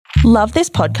Love this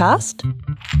podcast?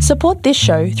 Support this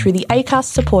show through the Acast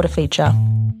supporter feature.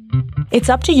 It's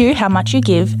up to you how much you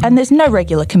give, and there's no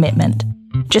regular commitment.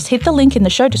 Just hit the link in the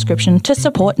show description to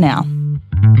support now.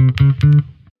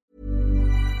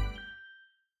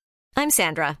 I'm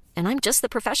Sandra, and I'm just the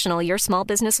professional your small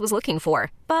business was looking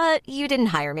for. But you didn't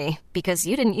hire me because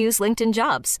you didn't use LinkedIn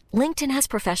Jobs. LinkedIn has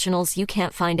professionals you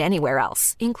can't find anywhere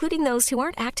else, including those who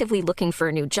aren't actively looking for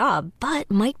a new job,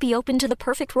 but might be open to the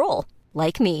perfect role,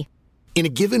 like me. In a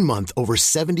given month, over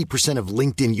 70% of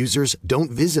LinkedIn users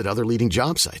don't visit other leading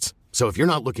job sites. So if you're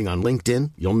not looking on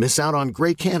LinkedIn, you'll miss out on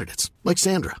great candidates like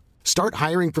Sandra. Start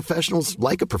hiring professionals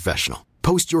like a professional.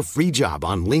 Post your free job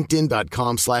on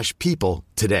linkedin.com/people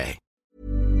today.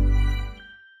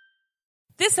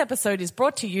 This episode is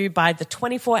brought to you by the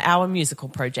 24-Hour Musical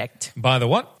Project. By the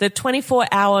what? The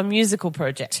 24-Hour Musical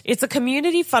Project. It's a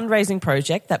community fundraising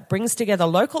project that brings together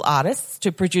local artists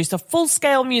to produce a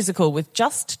full-scale musical with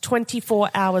just 24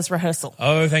 hours rehearsal.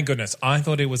 Oh, thank goodness. I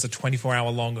thought it was a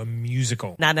 24-hour long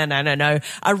musical. No.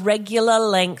 A regular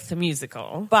length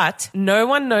musical. But no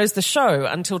one knows the show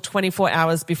until 24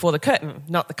 hours before the curtain.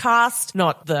 Not the cast,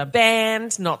 not the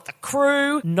band, not the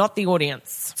crew, not the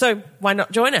audience. So why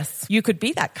not join us? You could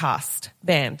be that cast,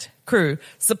 band, crew,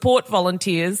 support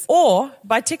volunteers, or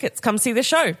buy tickets. Come see the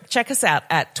show. Check us out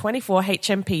at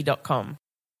 24hmp.com.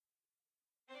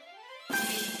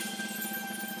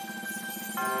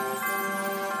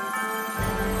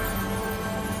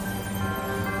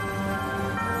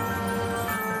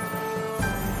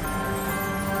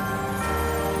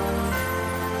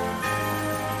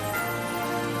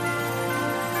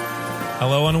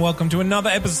 Hello and welcome to another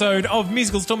episode of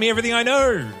Musicals Taught Me Everything I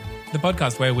Know, the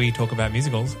podcast where we talk about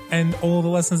musicals and all the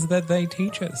lessons that they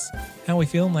teach us. How are we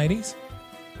feeling, ladies?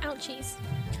 Ouchies.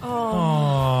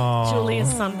 Oh, Julia's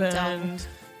sunburned.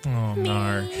 Oh,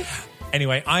 no.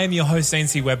 Anyway, I am your host, Zane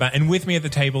C. Weber, and with me at the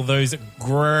table, those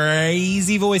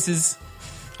crazy voices.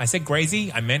 I said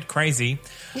crazy, I meant crazy.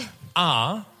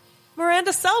 Are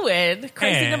Miranda Selwood,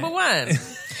 crazy And- number one.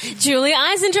 Julia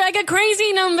Eisendrager,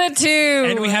 crazy number 2.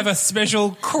 and we have a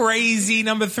special crazy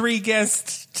number 3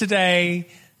 guest today.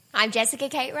 I'm Jessica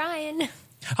Kate Ryan.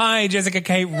 Hi, Jessica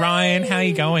Kate Ryan. How are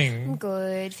you going?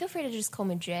 Good. Feel free to just call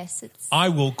me Jess. It's I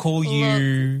will call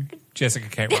you Jessica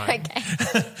Kate Ryan.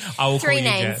 okay. I will 3 call you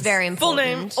names, Jess. very Full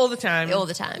important. name, all the time. All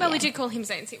the time. Well, yeah. we do call him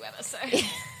Zane C. Weber, so.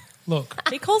 Look,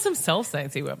 He calls himself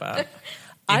Zancy Weber. in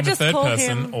I the just third call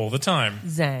person him all the time.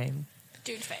 Zane.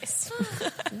 Dude face.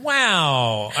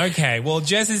 Wow. Okay, well,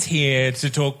 Jess is here to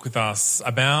talk with us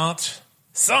about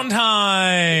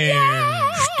Sondheim.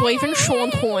 Stephen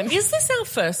Sondheim. Is this our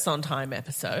first Sondheim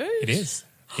episode? It is.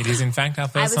 It is, in fact, our I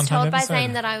first was Sondheim told by episode.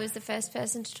 Zane that I was the first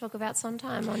person to talk about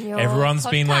Sondheim on your Everyone's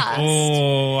been like, podcast.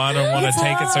 oh, I don't want to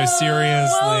take it so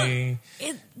seriously.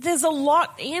 There's a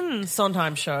lot in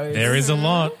Sondheim shows. There is a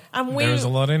lot. And There is a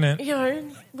lot in it. You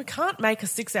know, we can't make a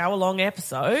 6-hour-long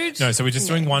episode. No, so we're just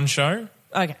doing one show.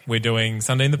 Okay. We're doing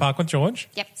Sunday in the Park with George.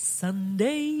 Yep.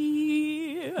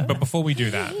 Sunday. But before we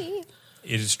do that, it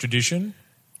is tradition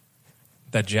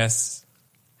that Jess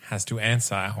has to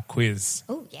answer our quiz.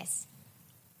 Oh, yes.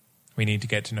 We need to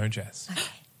get to know Jess.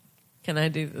 Can I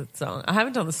do the song? I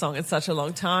haven't done the song in such a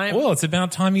long time. Well, it's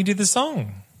about time you did the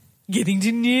song. Getting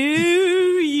to know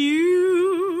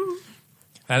you.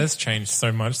 That has changed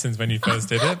so much since when you first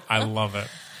did it. I love it.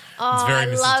 Oh, It's very I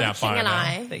Mrs. love Doubtfire King and now.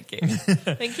 I. Thank you.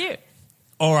 Thank you.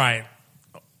 All right.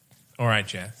 All right,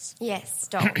 Jess. Yes,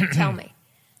 stop. Tell me.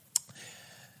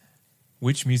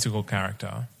 Which musical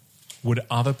character would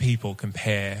other people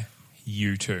compare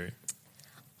you to?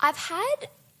 I've had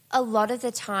a lot of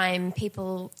the time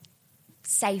people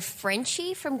say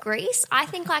Frenchie from Greece. I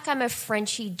think like I'm a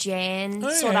Frenchie Jan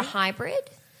sort yeah. of hybrid.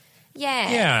 Yeah.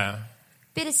 Yeah.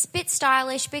 Bit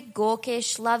stylish, bit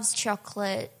gawkish, loves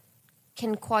chocolate,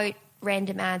 can quote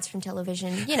random ads from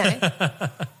television, you know.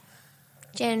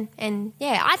 Jen, and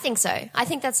yeah, I think so. I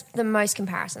think that's the most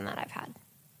comparison that I've had.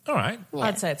 All right. Yeah.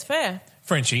 I'd say it's fair.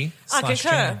 Frenchie I slash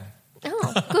concur. Jan.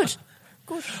 Oh, good.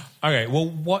 Good. Okay, well,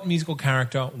 what musical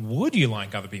character would you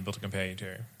like other people to compare you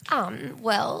to?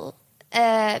 Well,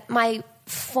 my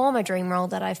former dream role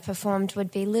that I've performed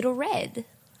would be Little Red.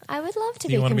 I would love to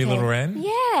be You wanna be compared. Little Red?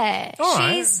 Yeah. All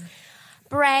right. She's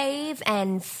brave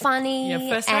and funny. Yeah,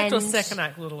 first act or and- second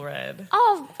act, Little Red?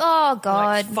 Oh,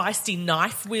 God. Like feisty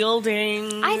knife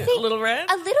wielding I think Little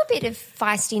Red? a little bit of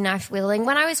feisty knife wielding.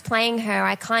 When I was playing her,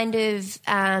 I kind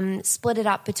of split it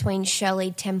up between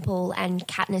Shirley Temple and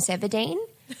Katniss Everdeen.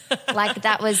 Like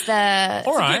that was the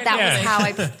All right, that yeah. was how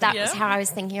I Yeah. was how I was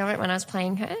thinking of it when I was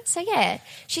playing her. So yeah,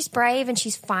 she's brave and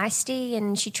she's feisty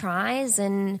and she tries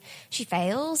and she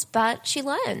fails, but she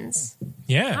learns.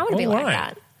 Yeah. I want to be all like right.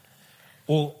 that.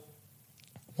 Well,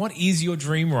 what is your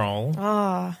dream role?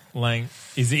 Oh. Like,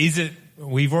 is it?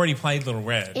 We've already played Little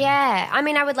Red. Yeah, I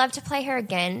mean, I would love to play her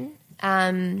again,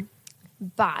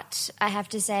 but I have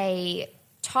to say,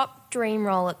 top dream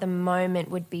role at the moment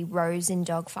would be Rose in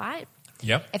Dogfight.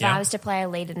 Yep. If I was to play a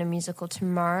lead in a musical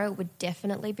tomorrow, it would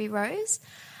definitely be Rose.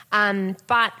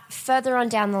 But further on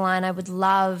down the line, I would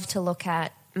love to look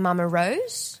at Mama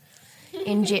Rose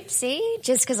in Gypsy,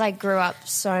 just because I grew up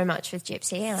so much with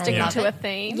Gypsy. And Sticking I love to it. a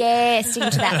theme. Yeah,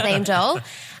 sticking to that theme, Joel.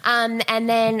 And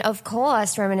then, of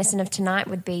course, reminiscent of tonight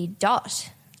would be Dot.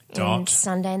 Dot. In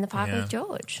Sunday in the Park Yeah. with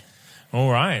George.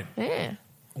 All right. Yeah.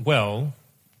 Well,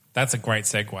 that's a great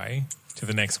segue to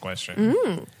the next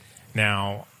question.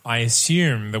 Now, I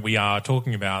assume that we are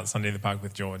talking about Sunday in the Park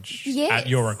with George Yes. at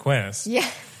your request. Yeah.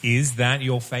 Is that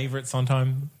your favourite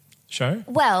Sondheim show?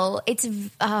 Well, it's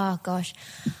oh gosh.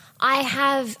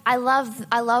 I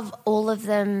love all of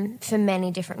them for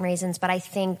many different reasons, but I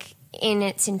think in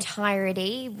its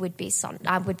entirety would be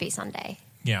Sunday.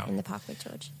 Yeah. In the Park with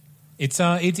George.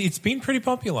 It's been pretty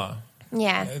popular.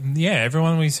 Yeah. Yeah,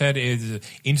 everyone we said is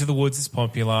Into the Woods is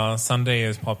popular, Sunday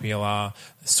is popular,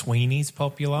 Sweeney's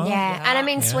popular. Yeah. And I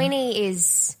mean Yeah. Sweeney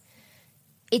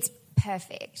it's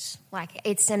perfect. Like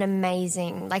it's an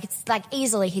amazing, like it's like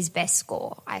easily his best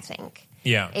score, I think.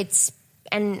 Yeah.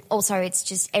 And also it's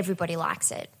just everybody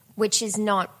likes it, which is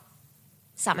not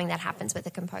something that happens with a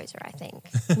composer, I think.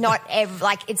 Not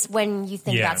like it's when you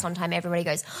think Yeah. about Sondheim, everybody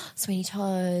goes, oh, Sweeney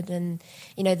Todd, and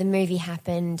you know the movie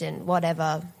happened and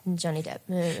whatever, Johnny Depp.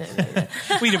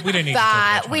 We don't need to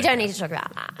talk about But we Johnny don't Depp. need to talk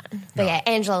about that. But yeah,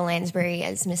 Angela Lansbury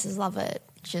as Mrs. Lovett,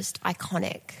 just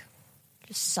iconic,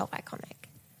 just so iconic.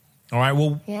 All right,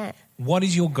 well, Yeah. what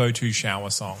is your go-to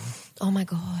shower song? Oh my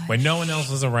god. When no one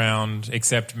else is around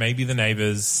except maybe the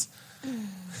neighbours.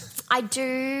 I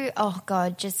do. Oh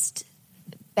god, just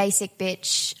basic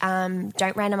bitch.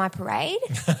 Don't Rain on My Parade.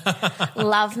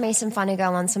 Love me some Funny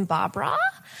Girl on some Barbara.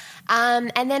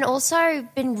 And then also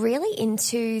been really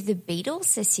into the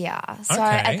Beatles this year. So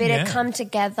Okay, a bit yeah. of Come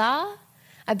Together,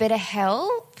 a bit of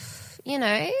Help, you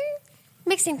know,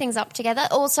 mixing things up together.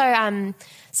 Also,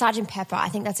 Sgt. Pepper. I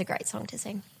think that's a great song to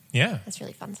sing. Yeah. That's a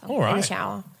really fun song All in the right.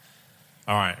 shower.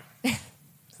 All right.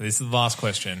 So this is the last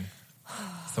question.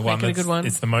 It's the one Make it a good one.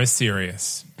 It's the most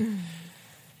serious.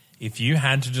 If you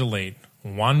had to delete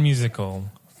one musical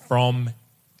from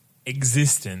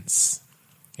existence,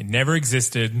 it never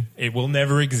existed, it will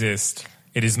never exist,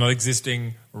 it is not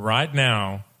existing right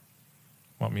now,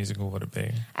 what musical would it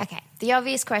be? Okay. The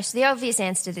obvious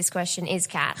answer to this question is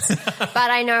Cats. But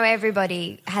I know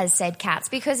everybody has said Cats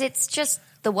because it's just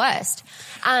the worst.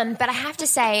 But I have to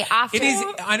say, after It is.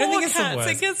 I don't think it's Cats, the worst.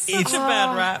 It gets such a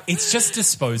bad rap. It's just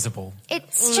disposable.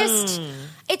 it's just,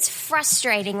 it's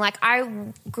frustrating. Like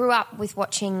I grew up with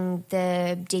watching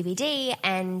the DVD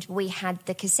and we had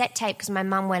the cassette tape because my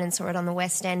mum went and saw it on the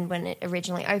West End when it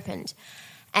originally opened.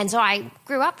 And so I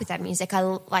grew up with that music.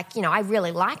 I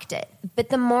really liked it. But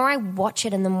the more I watch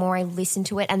it and the more I listen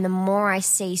to it and the more I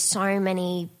see so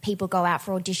many people go out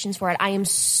for auditions for it, I am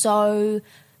so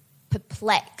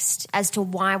perplexed as to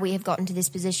why we have gotten to this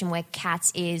position where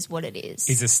Cats is what it is.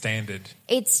 Is a standard.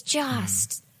 It's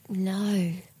just,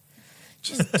 no.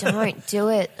 Just don't do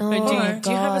it. Oh, Do you have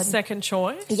a God. second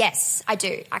choice? Yes, I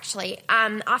do, actually.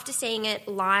 After seeing it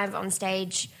live on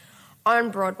stage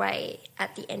on Broadway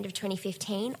at the end of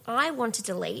 2015, I want to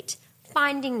delete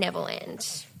Finding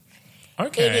Neverland.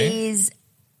 Okay. It is,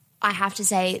 I have to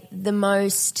say, the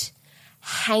most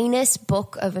heinous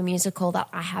book of a musical that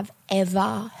I have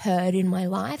ever heard in my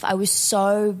life. I was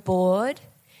so bored.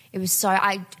 It was so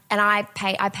I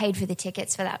paid for the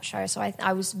tickets for that show, so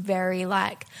I was very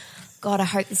like, God, I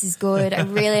hope this is good. I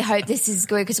really hope this is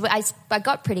good because I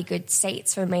got pretty good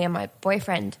seats for me and my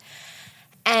boyfriend,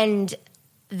 and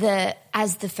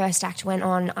as the first act went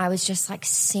on, I was just like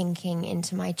sinking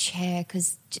into my chair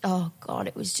because oh God,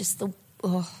 it was just it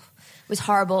was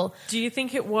horrible. Do you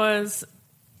think it was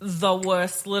the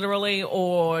worst, literally,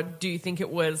 or do you think it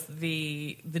was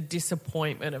the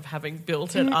disappointment of having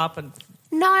built it up and?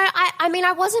 No, I mean,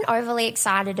 I wasn't overly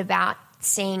excited about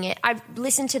seeing it. I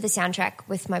listened to the soundtrack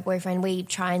with my boyfriend. We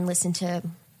try and listen to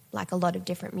like a lot of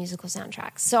different musical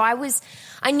soundtracks. So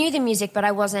I knew the music, but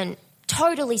I wasn't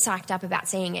totally psyched up about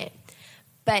seeing it.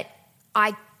 But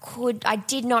I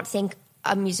did not think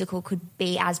a musical could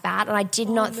be as bad, and I did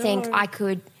not think I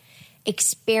could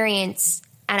experience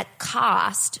a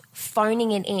cast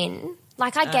phoning it in.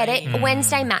 Like, I get it. A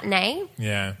Wednesday matinee.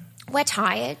 Yeah. We're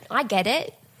tired. I get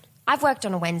it. I've worked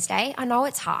on a Wednesday. I know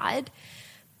it's hard.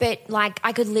 But, like,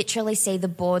 I could literally see the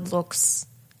bored looks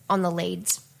on the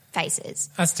leads faces.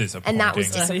 That's disappointing. And that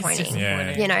was That is disappointing.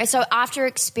 disappointing. You know, so after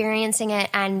experiencing it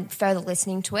and further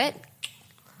listening to it,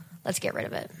 let's get rid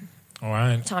of it. All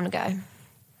right. Time to go.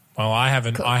 Well, I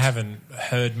haven't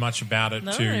heard much about it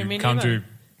No, to me come neither. to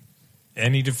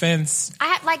any defense. I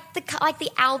have like the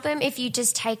album. If you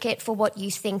just take it for what you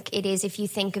think it is, if you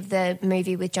think of the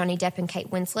movie with Johnny Depp and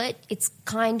Kate Winslet, it's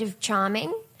kind of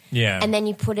charming. Yeah. And then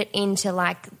you put it into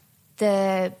like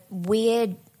the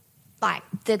weird, like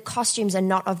the costumes are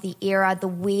not of the era. The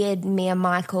weird Mia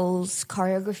Michaels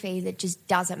choreography that just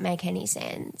doesn't make any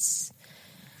sense.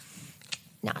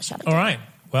 Nah, shut it. All down. right.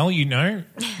 Well, you know,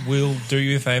 we'll do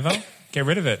you a favour. Get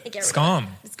rid of it. Get rid It's of gone. it.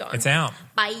 It's gone. It's out.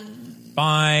 Bye.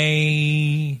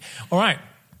 Bye. All right.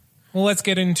 Well, let's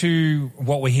get into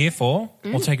what we're here for.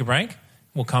 We'll take a break.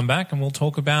 We'll come back and we'll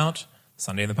talk about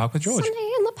Sunday in the Park with George.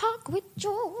 Sunday in the Park with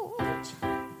George.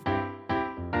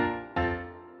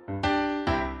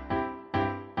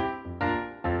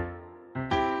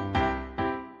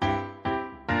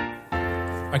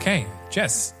 Okay,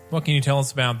 Jess, what can you tell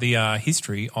us about the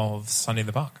history of Sunday in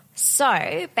the Park?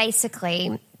 So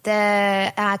basically,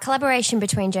 the collaboration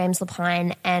between James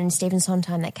Lapine and Stephen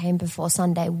Sondheim that came before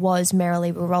Sunday was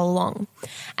Merrily We Roll Along.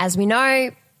 As we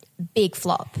know, big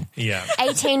flop. Yeah.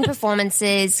 18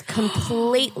 performances,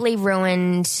 completely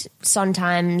ruined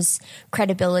Sondheim's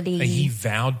credibility. He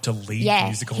vowed to leave Yeah,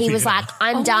 musical he was theatre. like,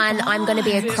 I'm done. I'm going to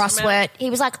be a crossword.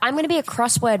 He was like, I'm going to be a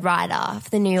crossword writer for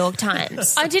the New York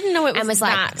Times. I didn't know it was, and was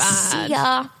that like, bad. see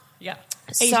ya. Yeah.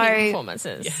 18 So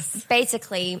performances.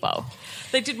 basically, Whoa.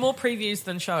 They did more previews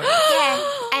than shows. yeah.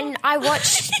 And I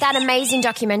watched that amazing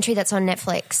documentary that's on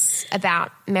Netflix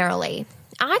about Merrily.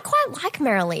 I quite like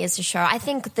Merrily as a show. I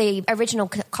think the original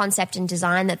concept and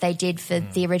design that they did for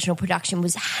the original production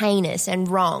was heinous and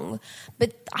wrong.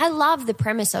 But I love the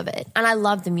premise of it, and I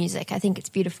love the music. I think it's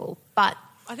beautiful. But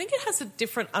I think it has a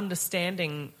different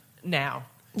understanding now.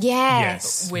 yeah,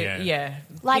 Yes. Yeah.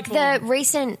 like People- the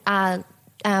recent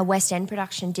West End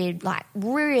production did like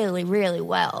really, really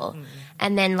well.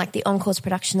 And then like the Encores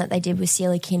production that they did with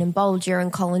Celia Keenan Bolger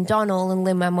and Colin Donnell and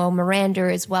Lin-Manuel Miranda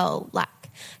as well. Like,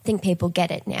 I think people get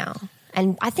it now.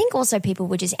 And I think also people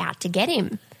were just out to get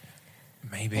him.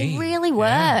 Maybe. They really were.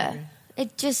 Yeah.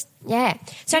 It just, yeah.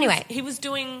 So anyway, he was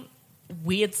doing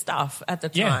weird stuff at the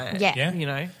Yeah. time. Yeah. You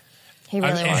know, he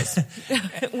really was.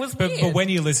 it was But weird. when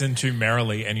you listen to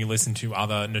Merrily and you listen to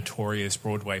other notorious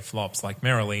Broadway flops, like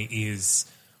Merrily is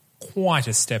quite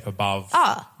a step above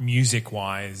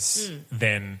music-wise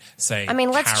than, say, I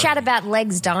mean, let's Carrie. chat about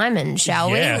Legs Diamond, shall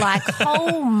Yeah. we? Like,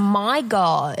 oh my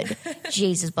God.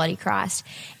 Jesus bloody Christ.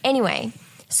 Anyway,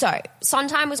 so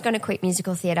Sondheim was going to quit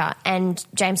musical theatre and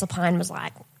James Lapine was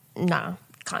like, no,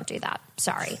 can't do that.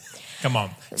 Sorry. Come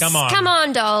on. Come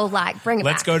on, doll. Like, bring it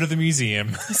Let's back. go to the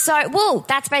museum. So, well,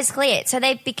 that's basically it. So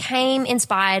they became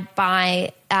inspired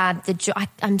by even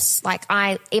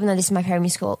though this is my favorite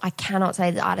musical, I cannot say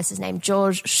the artist's name,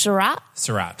 George Seurat.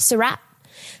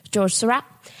 George Seurat.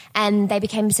 And they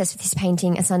became obsessed with his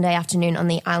painting A Sunday Afternoon on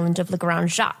the island of Le Grand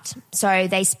Jatte. So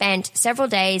they spent several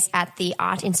days at the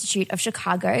Art Institute of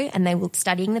Chicago and they were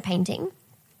studying the painting.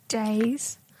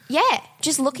 Days. Yeah,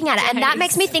 just looking at it. And that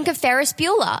makes me think of Ferris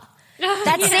Bueller.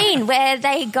 That scene where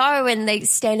they go and they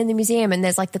stand in the museum and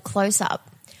there's like the close-up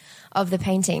of the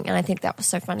painting. And I think that was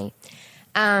so funny.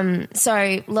 So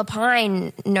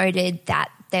Lapine noted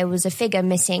that there was a figure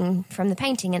missing from the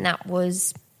painting and that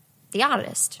was the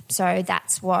artist. So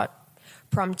that's what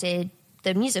prompted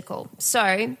the musical.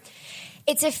 So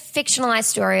it's a fictionalized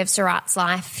story of Seurat's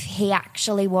life. He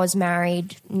actually was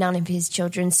married. None of his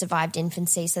children survived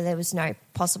infancy, so there was no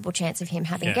possible chance of him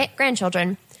having Yeah.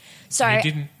 grandchildren. So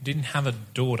He didn't have a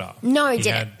daughter. No, he he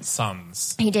didn't. had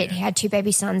sons. he did. He had 2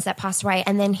 baby sons that passed away,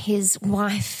 and then his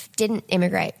wife didn't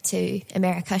immigrate to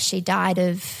America. She died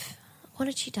of... What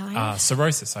did she die of?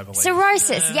 Cirrhosis, I believe.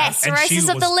 Cirrhosis, yes, And she cirrhosis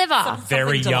of the was liver.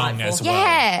 Very Something young delightful. as well.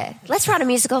 Yeah, let's write a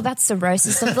musical about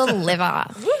cirrhosis of the liver.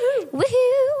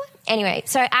 Woohoo! Anyway,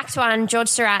 so Act 1, George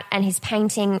Seurat and his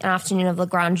painting An Afternoon of Le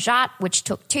Grand Jatte, which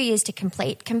took 2 years to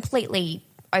complete, completely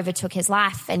overtook his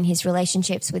life and his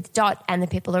relationships with Dot and the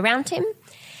people around him.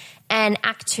 And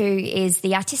Act 2 is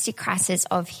the artistic crisis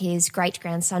of his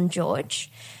great-grandson,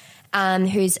 George,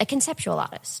 who's a conceptual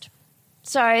artist.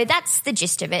 So that's the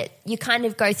gist of it. You kind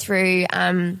of go through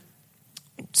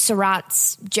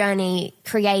Seurat's journey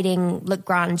creating Le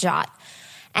Grand Jatte,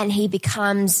 and he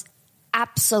becomes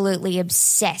absolutely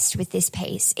obsessed with this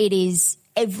piece. It is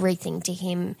everything to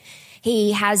him.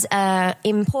 He has an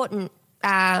important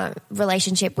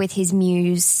relationship with his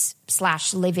muse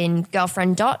 / live-in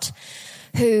girlfriend Dot,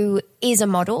 who is a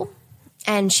model.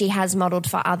 And she has modelled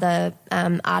for other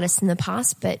artists in the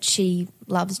past, but she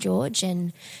loves George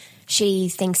and she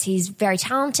thinks he's very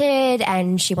talented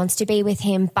and she wants to be with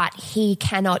him, but he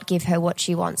cannot give her what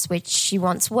she wants, which she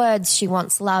wants words, she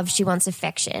wants love, she wants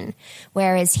affection,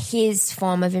 whereas his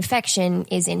form of affection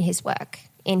is in his work,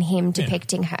 in him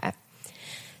depicting her.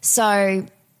 So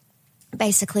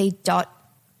basically Dot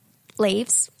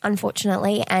leaves,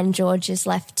 unfortunately, and George is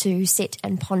left to sit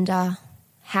and ponder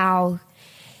how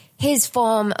his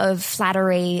form of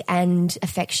flattery and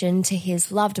affection to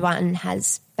his loved one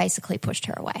has basically pushed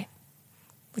her away,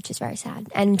 which is very sad.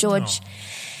 And George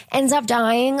ends up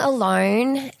dying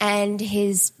alone and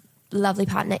his lovely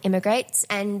partner immigrates,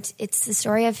 and it's the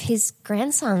story of his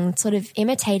grandson sort of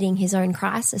imitating his own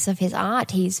crisis of his art.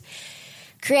 He's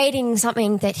creating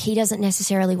something that he doesn't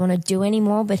necessarily want to do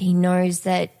anymore, but he knows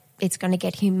that it's going to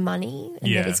get him money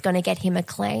and that it's going to get him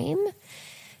acclaim.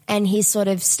 And he's sort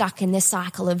of stuck in this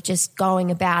cycle of just going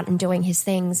about and doing his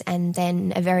things, and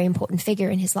then a very important figure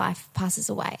in his life passes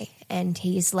away and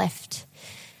he's left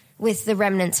with the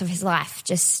remnants of his life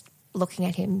just looking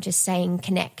at him, just saying,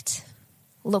 connect,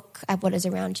 look at what is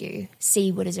around you,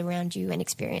 see what is around you and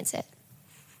experience it.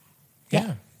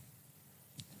 Yeah.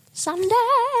 Someday.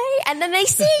 And then they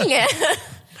sing it.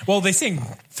 Well, they sing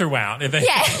throughout. They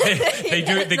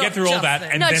get through all that.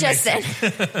 And not then just they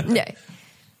sing. then. No.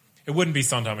 It wouldn't be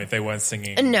Sondheim if they weren't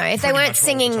singing. No, if they weren't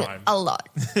singing singing a lot.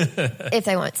 If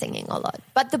they weren't singing a lot.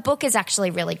 But the book is actually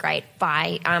really great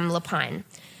by Lapine.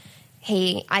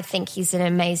 I think he's an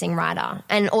amazing writer.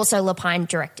 And also Lapine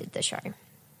directed the show,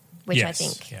 which I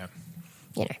think,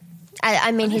 you know,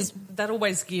 I mean, that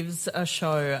always gives a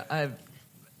show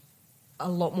a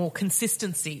lot more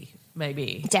consistency,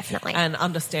 maybe. Definitely. And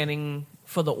understanding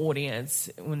for the audience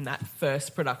in that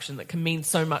first production that can mean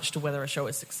so much to whether a show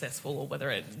is successful or whether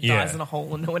it dies in a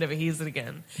hole and no one ever hears it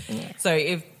again. Yeah. So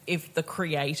if the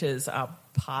creators are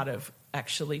part of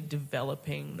actually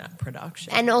developing that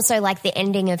production. And also like the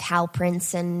ending of Hal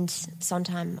Prince and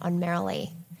Sondheim on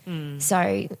Merrily. So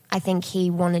I think he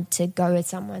wanted to go with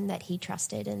someone that he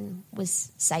trusted and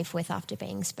was safe with after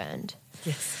being spurned.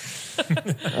 Yes.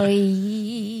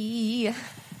 Oy.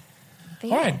 But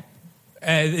yeah. All right.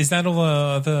 Is that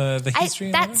all the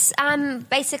history? That's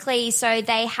basically, so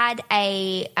they had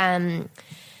they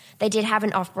did have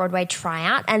an off-Broadway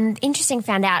tryout, and interesting,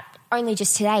 found out only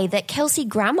just today that Kelsey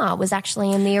Grammer was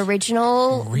actually in the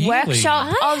original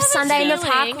workshop of Sunday in the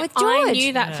Park with George. I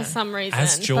knew that for some reason,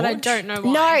 As George? but I don't know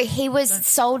why. No, he was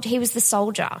the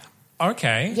soldier.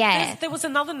 Okay. Yeah. There was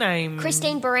another name.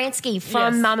 Christine Baranski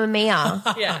from Yes. Mamma Mia.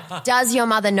 Yeah. Does your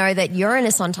mother know that you're in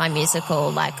a Sondheim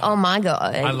musical? Like, oh my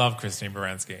God. I love Christine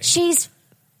Baranski. She's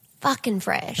fucking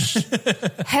fresh.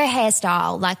 Her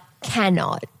hairstyle, like,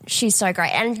 cannot. She's so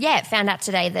great. And yeah, found out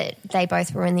today that they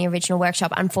both were in the original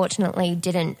workshop. Unfortunately,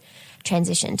 didn't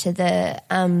transition to the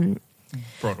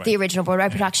original Broadway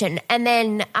production. And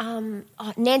then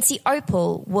Nancy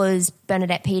Opal was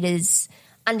Bernadette Peters'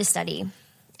 understudy.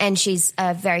 And she's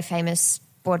a very famous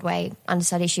Broadway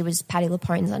understudy. She was Patti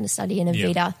LuPone's understudy in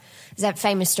Evita. There's that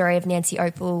famous story of Nancy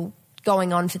Opal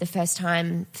going on for the first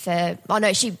time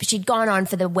she'd gone on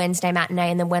for the Wednesday matinee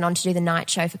and then went on to do the night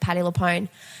show for Patti LuPone.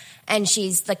 And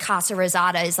she's, the Casa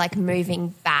Rosada is like moving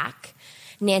back.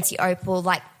 Nancy Opal,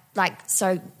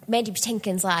 so Mandy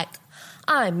Patinkin's like,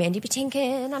 I'm Mandy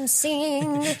Patinkin, I'm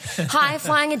singing High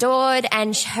Flying Adored,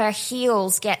 and her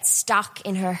heels get stuck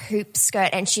in her hoop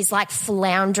skirt and she's like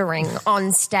floundering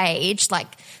on stage, like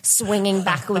swinging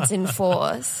backwards and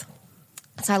forth.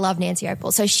 So I love Nancy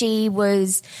Opal. So she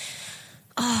was,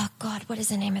 oh God, what is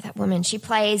the name of that woman? She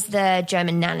plays the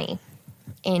German nanny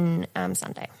in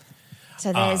Sunday.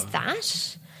 So there's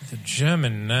that. The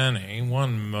German nanny,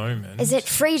 one moment. Is it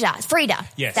Frida? Frida.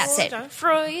 Yes. That's it.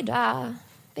 Frida.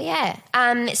 But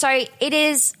yeah, so it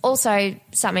is also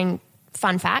something,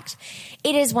 fun fact,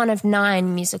 it is one of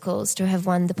 9 musicals to have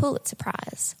won the Pulitzer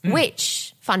Prize,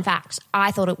 which, fun fact,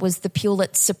 I thought it was the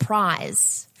Pulitzer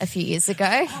Prize a few years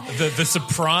ago. The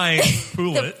surprise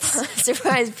Pulitzer.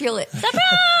 Surprise Pulitzer.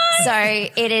 So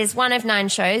it is one of 9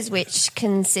 shows, which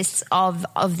consists of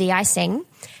The Icing,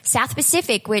 South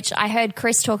Pacific, which I heard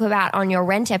Chris talk about on your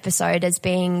Rent episode as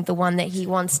being the one that he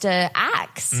wants to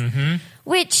axe.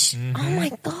 Which, oh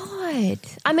my God.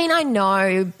 I mean, I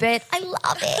know, but I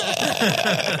love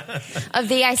it. Of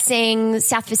The Icing,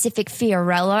 South Pacific,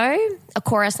 Fiorello, A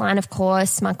Chorus Line, of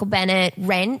course, Michael Bennett,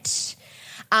 Rent.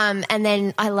 And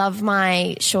then I love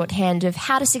my shorthand of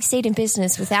How to Succeed in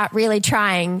Business Without Really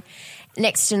Trying,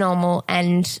 Next to Normal,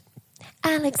 and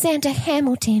Alexander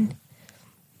Hamilton.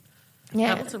 Yeah.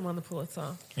 Hamilton won the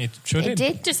Pulitzer. It sure It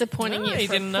did. Disappointing No, you you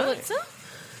for didn't know. Pulitzer.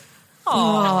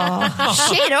 Oh,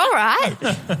 shit, all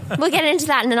right. We'll get into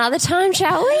that in another time,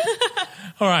 shall we?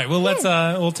 All right, well,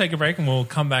 we'll take a break and we'll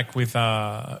come back with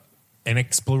an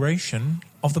exploration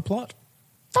of the plot.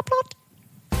 The plot.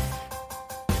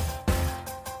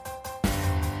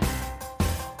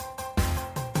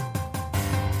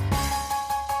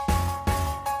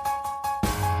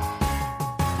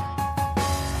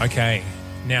 Okay,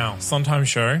 now, Sondheim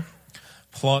show.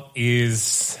 Plot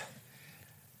is,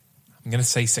 I'm going to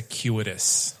say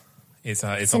circuitous. It's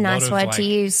It's a nice lot word of to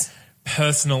use.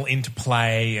 personal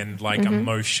interplay and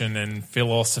emotion and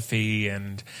philosophy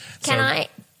and. Can I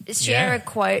share a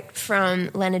quote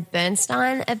from Leonard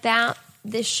Bernstein about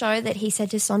this show that he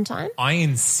said to Sondheim? I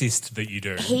insist that you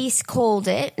do. He's called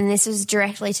it, and this was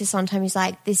directly to Sondheim. He's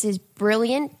like, "This is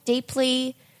brilliant,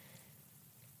 deeply."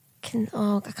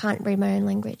 I can't read my own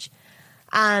language.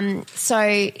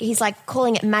 So he's like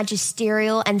calling it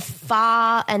magisterial and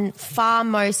the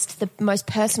most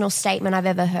personal statement I've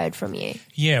ever heard from you.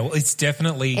 Yeah, well, it's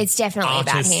definitely about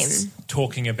artists him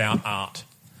talking about art.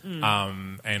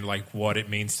 And like what it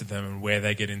means to them and where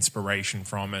they get inspiration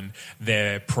from and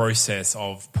their process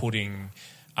of putting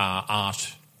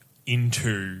art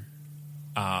into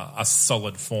a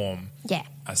solid form. Yeah.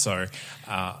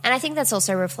 And I think that's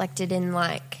also reflected in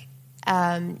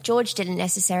George didn't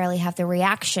necessarily have the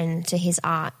reaction to his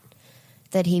art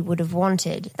that he would have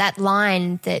wanted. That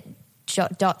line that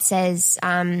Dot says,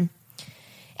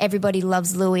 everybody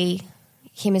loves Louis,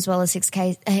 him as well as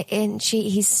 6K, and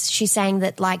she's saying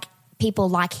that like people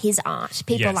like his art,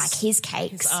 people like his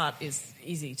cakes. His art is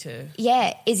easy to...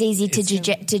 Yeah, is easy to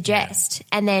digest. Yeah.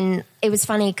 And then it was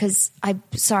funny because I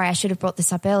should have brought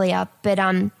this up earlier, but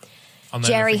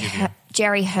Jerry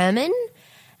Herman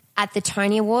at the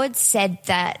Tony Awards said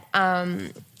that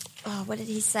what did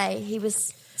he say? He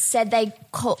said they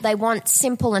want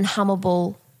simple and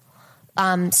hummable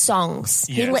songs.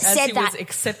 Yes. He was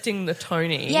accepting the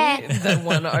Tony. Yeah. The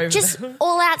one over. Just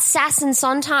all out sass and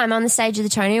Sondheim on the stage of the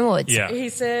Tony Awards. Yeah. He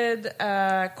said,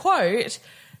 quote,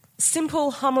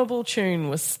 "Simple hummable tune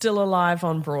was still alive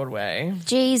on Broadway."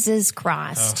 Jesus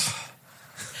Christ.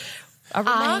 A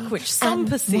remark which some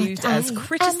perceived as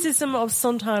criticism of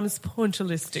Sondheim's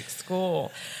pointillistic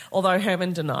score, although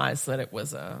Herman denies that it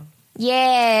was a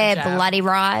jab. Bloody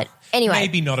right. Anyway.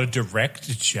 Maybe not a direct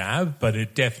jab, but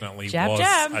it definitely was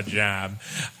a jab.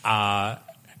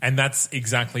 And that's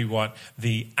exactly what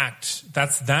the act,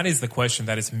 that is the question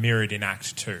that is mirrored in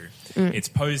Act 2. It's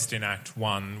posed in Act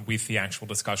 1 with the actual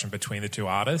discussion between the two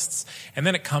artists, and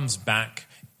then it comes back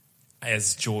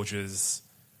as George's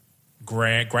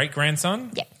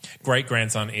great-grandson. Yeah.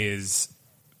 Great-grandson is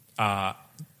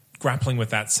grappling with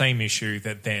that same issue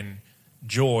that then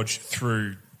George,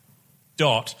 through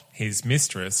Dot, his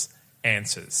mistress,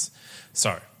 answers.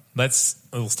 So we'll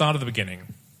start at the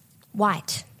beginning.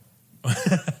 White.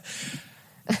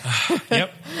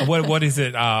 Yep. What is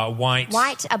it? White.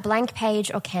 White, a blank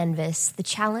page or canvas. The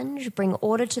challenge, bring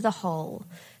order to the whole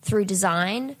through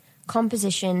design,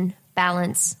 composition,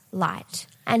 balance, light,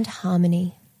 and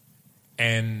harmony.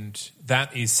 And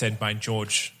that is said by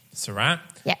George Seurat,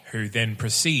 who then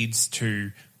proceeds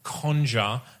to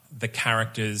conjure the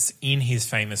characters in his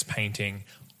famous painting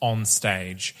on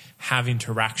stage, have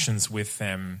interactions with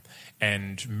them,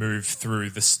 and move through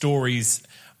the stories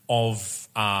of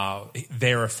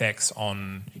their effects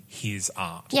on his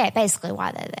art. Yeah, basically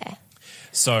why they're there.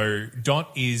 So Dot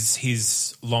is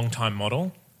his longtime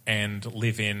model and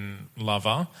live-in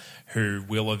lover who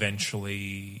will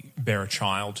eventually bear a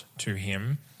child to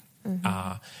him.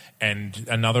 And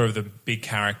another of the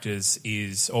characters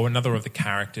is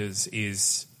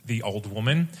the old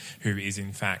woman who is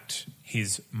in fact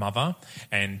his mother.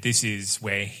 And this is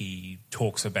where he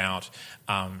talks about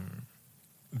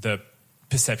the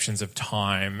perceptions of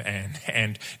time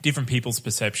and different people's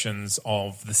perceptions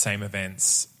of the same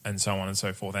events and so on and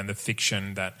so forth, and the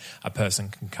fiction that a person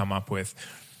can come up with.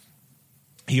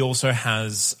 He also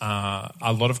has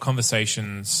a lot of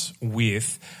conversations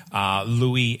with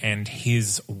Louis and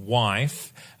his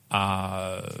wife,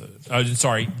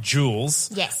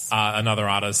 Jules, another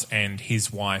artist, and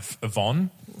his wife, Yvonne.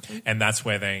 And that's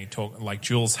where they talk, like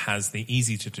Jules has the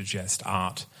easy-to-digest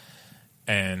art,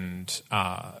 and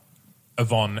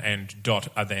Yvonne and Dot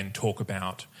are then talk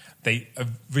about, they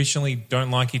originally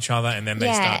don't like each other and then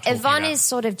they start talking Yvonne is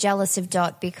sort of jealous of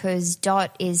Dot because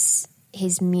Dot is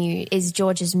his muse, is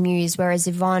George's muse, whereas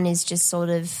Yvonne is just sort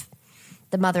of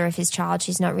the mother of his child.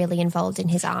 She's not really involved in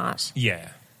his art. Yeah.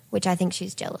 Which I think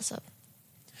she's jealous of.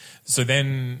 So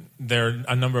then there are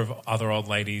a number of other old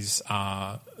ladies.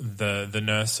 The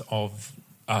nurse of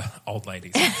old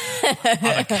ladies.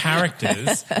 Other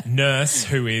characters, Nurse,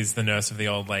 who is the nurse of the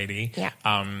old lady,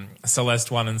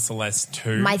 Celeste 1 and Celeste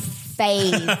 2. My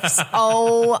faves.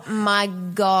 Oh my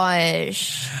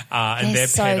gosh. And they're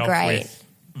so paired off great. with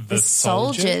The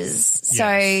soldiers. Yes.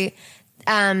 So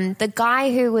the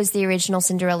guy who was the original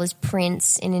Cinderella's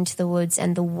prince in Into the Woods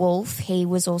and the Wolf, he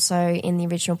was also in the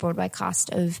original Broadway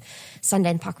cast of Sunday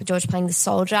in the Park with George playing the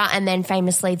soldier. And then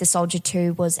famously the soldier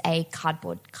 2 was a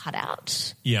cardboard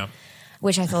cutout. Yeah.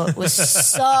 Which I thought was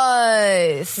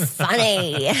so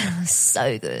funny.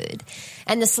 So good.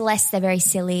 And the Celeste, they're very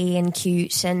silly and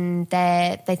cute, and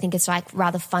they think it's like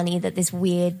rather funny that this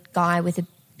weird guy with a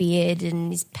beard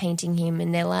and is painting him,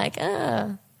 and they're like,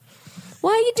 why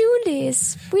are you doing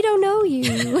this? We don't know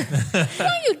you.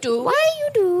 Why you do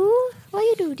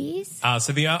this?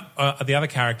 So the other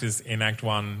characters in Act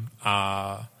 1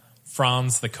 are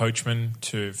Franz, the coachman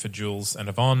for Jules and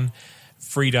Yvonne,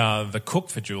 Frida, the cook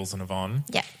for Jules and Yvonne,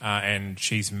 and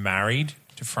she's married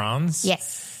to Franz.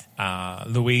 Yes.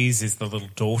 Louise is the little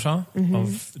daughter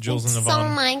of Jules and Yvonne.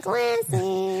 So my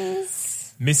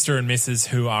glasses. Mr. and Mrs.,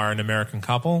 who are an American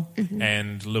couple,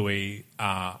 and Louis,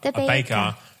 a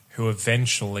baker who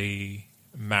eventually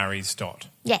marries Dot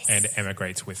and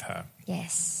emigrates with her.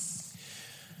 Yes.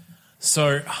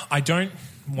 So I don't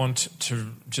want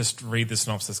to just read the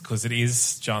synopsis because it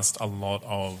is just a lot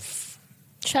of...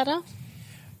 Chatter?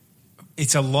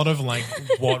 It's a lot of like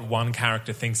what one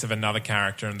character thinks of another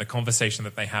character and the conversation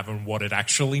that they have and what it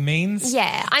actually means.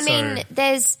 Yeah. I mean,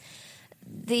 there's...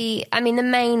 The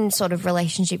main sort of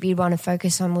relationship you'd want to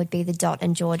focus on would be the Dot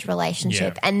and George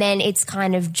relationship. Yeah. And then it's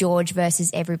kind of George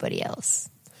versus everybody else.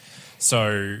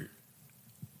 So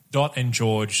Dot and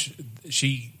George,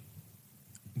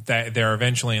 they're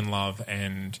eventually in love,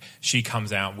 and she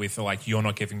comes out with like, you're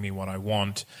not giving me what I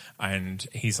want. And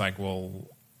he's like, well,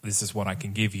 this is what I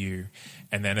can give you.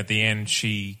 And then at the end,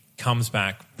 she comes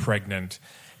back pregnant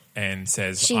and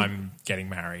says, I'm getting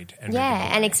married.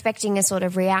 And expecting a sort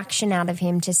of reaction out of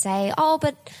him to say, oh,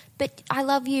 but I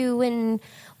love you and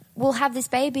we'll have this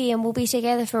baby and we'll be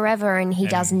together forever, and he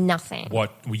does nothing.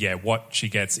 What she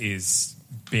gets is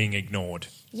being ignored.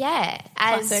 Yeah,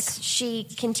 as Classic. she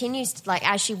continues,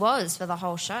 as she was for the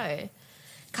whole show.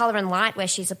 Colour and Light, where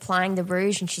she's applying the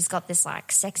rouge and she's got this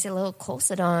sexy little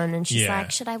corset on, and she's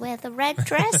like, should I wear the red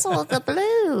dress or the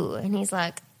blue? And he's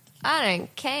like, I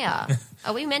don't care.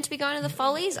 Are we meant to be going to the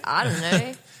Follies? I don't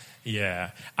know. Yeah.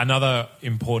 Another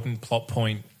important plot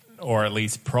point, or at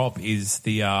least prop, is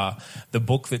the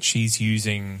book that she's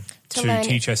using to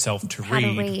teach herself to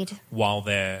read while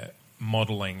they're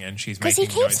modelling, and she's making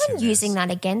notes. Because he keeps on using that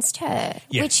against her,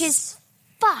 which is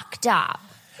fucked up.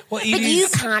 Well, but you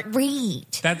can't read.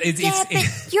 But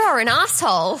you're an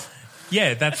asshole.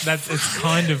 Yeah, that's it's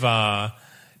kind of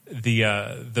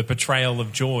the portrayal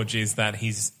of George is that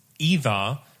he's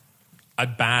either a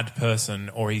bad person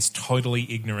or he's totally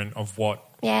ignorant of what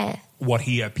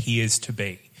he appears to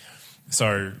be.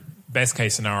 So best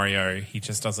case scenario, he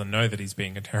just doesn't know that he's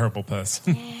being a terrible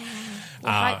person. Yeah,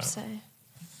 I hope so.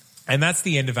 And that's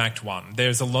the end of Act 1.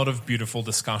 There's a lot of beautiful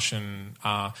discussion.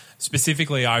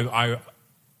 Specifically,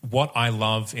 what I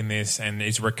love in this, and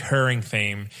his recurring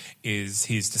theme, is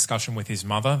his discussion with his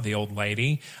mother, the old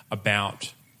lady,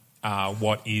 about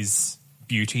what is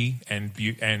beauty and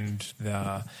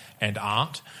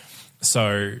art.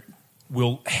 So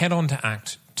we'll head on to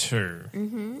Act 2.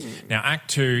 Mm-hmm. Now, Act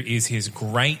 2 is his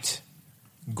great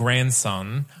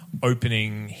grandson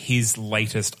opening his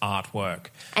latest artwork.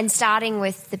 And starting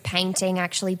with the painting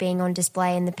actually being on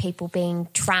display and the people being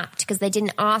trapped because they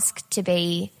didn't ask to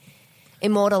be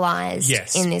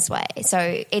immortalised in this way.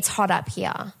 So it's hot up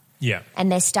here. Yeah.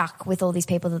 And they're stuck with all these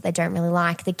people that they don't really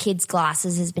like. The kid's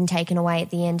glasses has been taken away at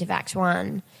the end of Act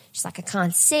 1. She's like, I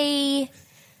can't see.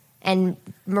 And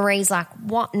Marie's like,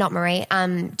 what? Not Marie.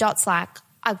 Dot's like,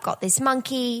 I've got this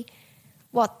monkey.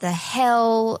 What the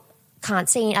hell? Can't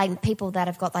see. People that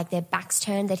have got their backs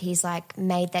turned, that he's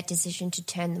made that decision to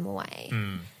turn them away.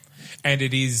 Mm.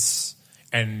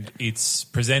 And it's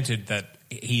presented that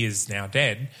he is now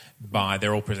dead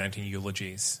they're all presenting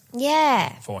eulogies.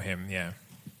 Yeah. For him, yeah.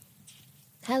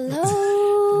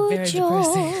 Hello, Very George.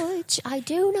 depressing. I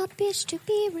do not wish to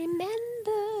be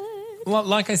remembered. Well,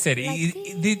 like I said,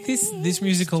 this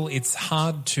musical, it's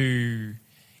hard to,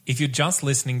 if you're just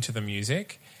listening to the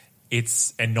music,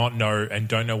 and don't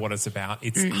know what it's about,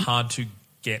 it's hard to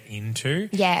get into.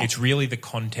 Yeah. It's really the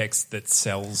context that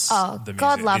sells the music.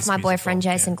 God love my boyfriend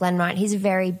Jason Glenwright. He's a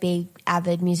very big,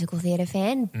 avid musical theatre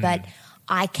fan, but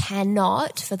I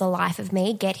cannot, for the life of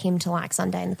me, get him to like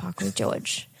Sunday in the Park with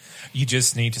George. You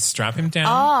just need to strap him down.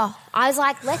 Oh, I was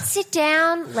like, let's sit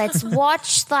down. Let's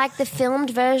watch like the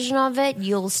filmed version of it.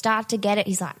 You'll start to get it.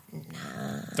 He's like,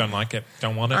 Don't like it.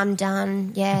 Don't want it. I'm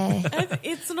done. Yeah.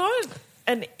 It's not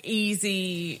an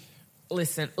easy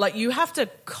listen. Like, you have to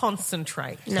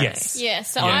concentrate. No. Yes. Yeah,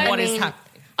 so Yeah. I What is mean, happening?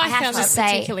 I have found to it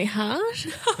say- particularly hard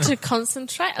to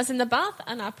concentrate. I was in the bath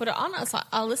and I put it on. I was like,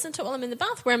 I'll listen to it while I'm in the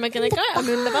bath. Where am I going to go? I'm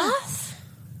in the bath.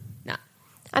 No.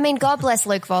 I mean, God bless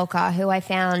Luke Volker, who I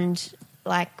found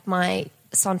like my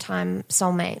Sondheim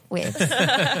soulmate with,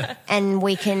 and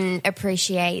we can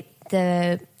appreciate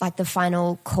the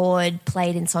final chord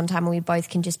played in Sondheim, and we both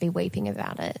can just be weeping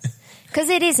about it because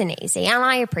it isn't easy, and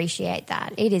I appreciate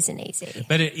that it isn't easy.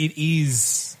 But it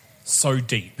is so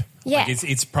deep. Yeah. Like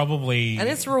it's probably... And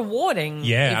it's rewarding.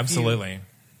 Yeah, if you absolutely.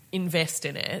 invest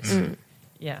in it.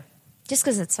 Yeah. Just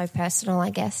because it's so personal,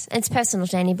 I guess. It's personal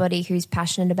to anybody who's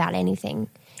passionate about anything.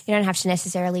 You don't have to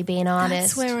necessarily be an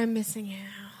artist. That's where I'm missing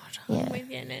out. Yeah. I'm with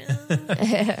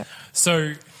you now.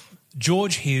 So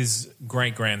George, his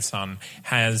great-grandson,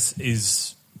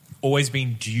 is always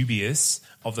been dubious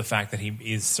of the fact that he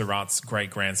is Seurat's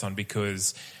great-grandson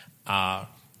because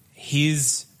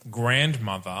his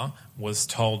grandmother was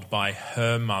told by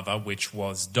her mother, which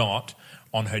was Dot,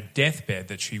 on her deathbed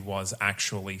that she was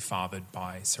actually fathered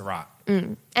by Seurat.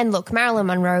 And look, Marilyn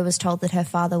Monroe was told that her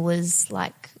father was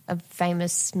like a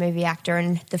famous movie actor,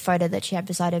 and the photo that she had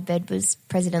beside her bed was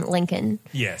President Lincoln.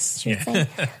 Yes. She would Yeah.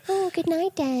 say, "Oh, good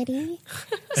night, Daddy."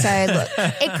 So look,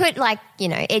 it could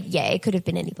it could have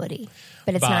been anybody,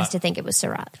 but it's But- nice to think it was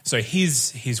Seurat. So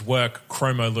his work,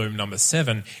 Chromolume No.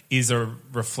 7, is a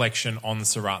reflection on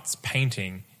Seurat's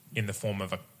painting in the form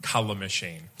of a colour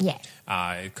machine. Yeah.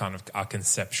 Kind of a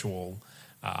conceptual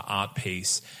art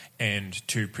piece. And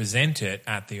to present it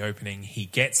at the opening, he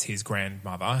gets his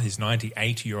grandmother, his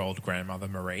 98-year-old grandmother,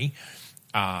 Marie,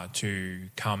 to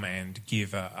come and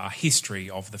give a history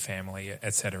of the family,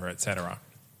 et cetera, et cetera.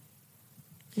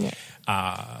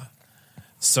 Yeah.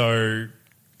 So,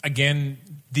 again,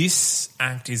 this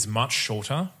act is much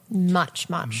shorter. Much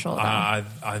shorter.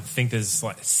 I think there's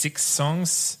like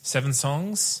 7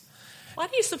 songs. Why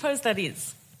do you suppose that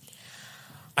is?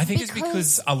 I think it's Because-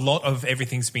 because a lot of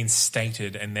everything's been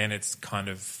stated and then it's kind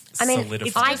of solidified.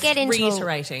 It's I just get into-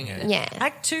 reiterating it. Yeah.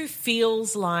 Act 2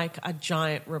 feels like a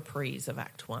giant reprise of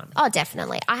Act 1. Oh,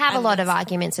 definitely. I have a And lot of that's-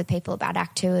 arguments with people about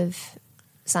Act 2 of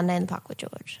Sunday in the Park with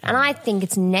George. And I think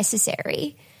it's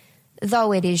necessary,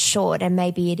 though it is short and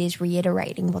maybe it is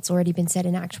reiterating what's already been said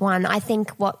in Act 1. I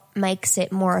think what makes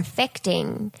it more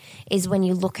affecting is when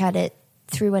you look at it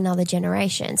through another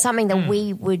generation, something that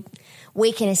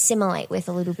we can assimilate with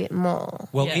a little bit more.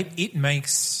 Well, Yeah. it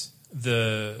makes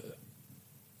the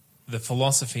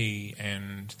philosophy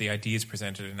and the ideas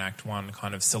presented in Act 1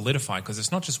 kind of solidify because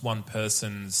it's not just one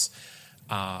person's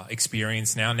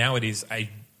experience now. Now it is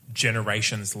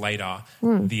generations later,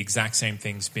 the exact same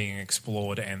things being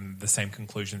explored and the same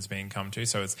conclusions being come to.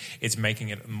 So it's making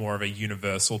it more of a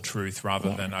universal truth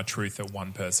rather than a truth that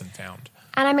one person found.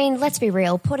 And I mean, let's be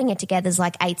real, putting it together is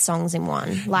like 8 songs in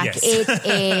one. Like, Yes. it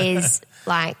is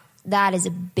like, that is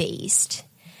a beast.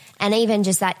 And even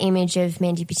just that image of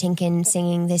Mandy Patinkin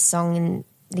singing this song in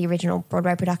the original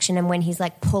Broadway production, and when he's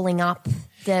like pulling up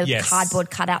the Yes. cardboard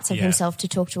cutouts of Yeah. himself to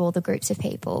talk to all the groups of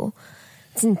people.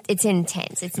 It's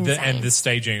intense. It's insane. And the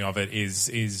staging of it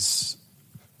is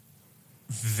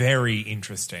very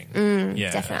interesting.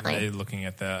 definitely. Looking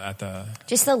at the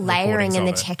just the layering recordings and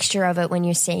the of it. texture of it when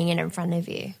you're seeing it in front of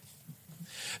you.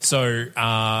 So,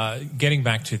 getting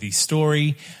back to the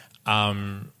story,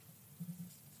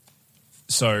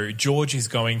 so George is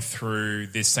going through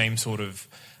this same sort of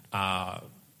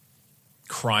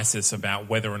crisis about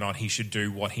whether or not he should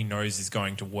do what he knows is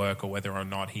going to work or whether or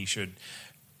not he should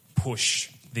push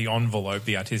the envelope,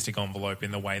 the artistic envelope,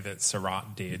 in the way that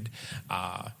Seurat did.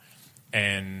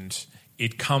 And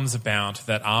it comes about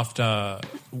that after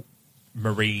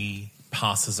Marie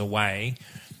passes away,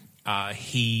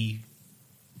 he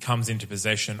comes into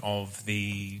possession of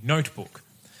the notebook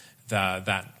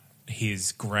that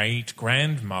his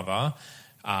great-grandmother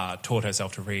taught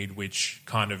herself to read, which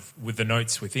kind of, with the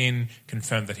notes within,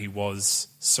 confirmed that he was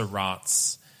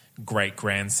Seurat's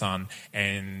great-grandson,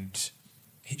 and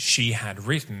she had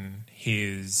written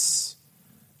his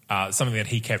something that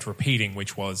he kept repeating,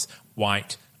 which was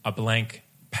white, a blank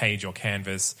page or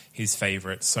canvas, his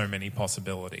favourite, so many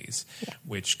possibilities,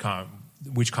 which kind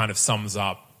of sums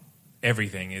up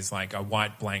everything. Is like a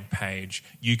white blank page.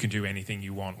 You can do anything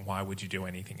you want. Why would you do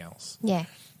anything else? Yeah,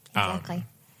 exactly.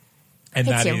 And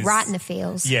Gets that you is right in the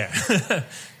feels. Yeah.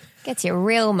 Gets you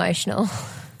real emotional.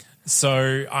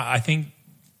 So I think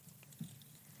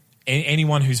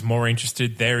anyone who's more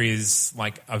interested, there is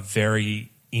like a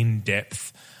very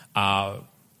in-depth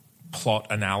plot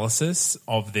analysis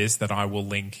of this that I will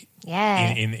link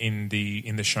in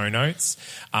the show notes.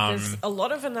 There's a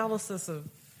lot of analysis of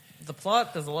the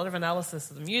plot. There's a lot of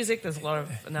analysis of the music. There's a lot of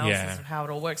analysis of how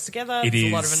it all works together. It There's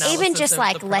is. a lot of analysis Even just of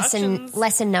like the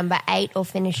lesson number 8 or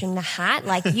finishing the hat,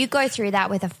 like you go through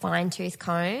that with a fine-tooth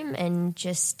comb and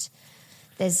just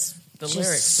there's The just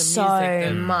lyrics, the so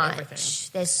music, much. everything.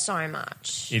 There's so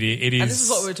much. It is. And this is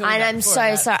what we were talking And about I'm before, so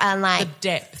about sorry. I'm like the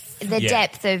depth. the Yeah.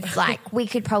 depth of like we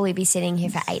could probably be sitting here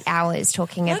for 8 hours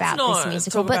talking Let's about not this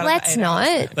musical, talk but about it for let's 8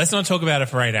 hours. not. Let's not talk about it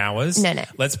for 8 hours. No.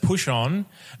 Let's push on.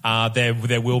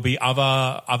 There will be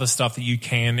other stuff that you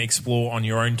can explore on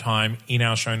your own time in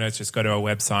our show notes. Just go to our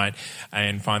website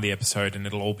and find the episode, and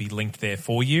it'll all be linked there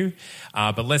for you.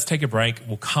 But let's take a break.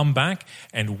 We'll come back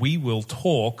and we will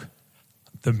talk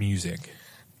the music.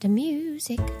 The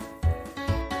music.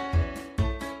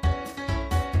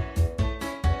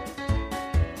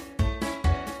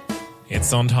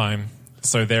 It's on time,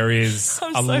 so there is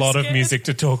I'm a so lot of scared. music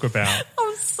to talk about.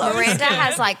 I'm so Miranda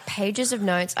has like pages of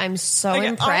notes. I'm so Okay,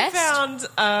 impressed. I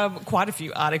found quite a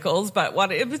few articles, but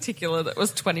one in particular that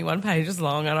was 21 pages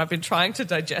long, and I've been trying to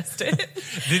digest it.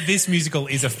 This musical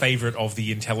is a favourite of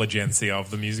the intelligentsia,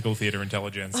 of the musical theatre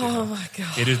intelligentsia. Oh, my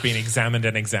God. It has been examined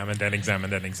and examined and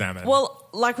examined and examined. Well,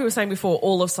 like we were saying before,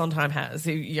 all of Sondheim has.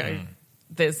 You know,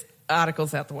 there's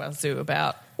articles out the wazoo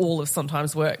about all of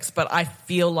Sondheim's works, but I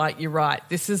feel like you're right.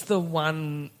 This is the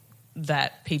one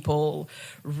that people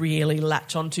really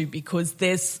latch onto because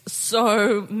there's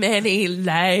so many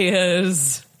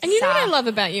layers. And you know what I love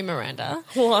about you, Miranda?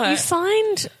 What? You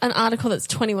find an article that's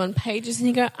 21 pages and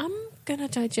you go, I'm going to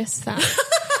digest that.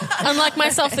 Unlike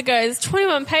myself that goes,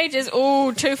 21 pages,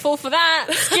 ooh, too full for that.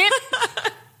 Skip.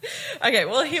 Okay,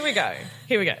 well, here we go.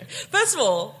 First of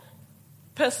all,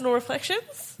 personal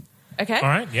reflections. Okay. All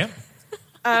right, yeah.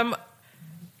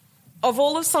 Of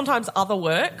all of Sondheim's other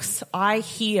works, I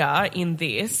hear in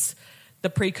this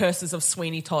the precursors of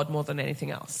Sweeney Todd more than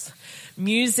anything else.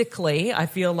 Musically, I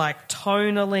feel like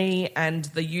tonally and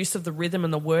the use of the rhythm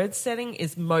and the word setting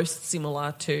is most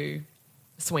similar to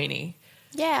Sweeney.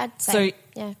 Yeah, I'd say. So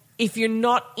yeah. if you're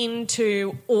not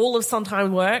into all of Sondheim's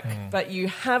work, but you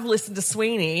have listened to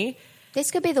Sweeney,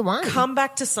 This could be the one. come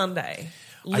back to Sunday.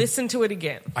 Listen to it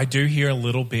again. I do hear a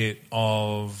little bit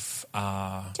of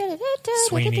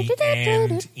Sweeney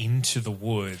and Into the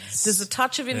Woods. There's a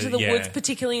touch of Into the yeah. Woods,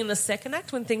 particularly in the second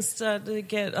act when things start to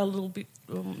get a little bit,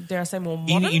 dare I say, more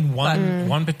modern. in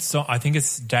one bit, so I think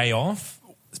it's Day Off,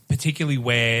 particularly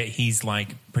where he's like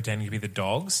pretending to be the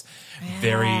dogs.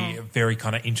 Very, very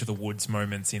kind of Into the Woods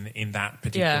moments in that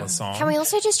particular song. Can we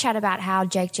also just chat about how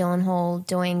Jake Gyllenhaal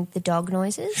doing the dog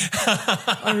noises?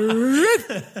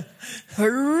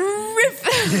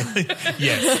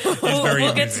 Yes, it's very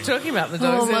We'll get to amusing. talking about the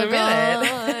dogs in a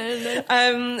minute.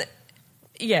 God.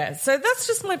 Yeah, so that's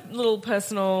just my little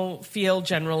personal feel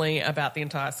generally about the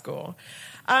entire score.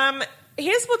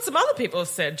 Here's what some other people have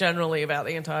said generally about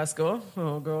the entire score.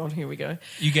 Oh, God, here we go.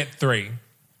 You get three.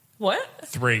 What?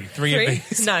 Three of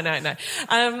these. No.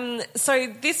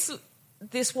 So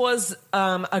this was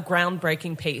a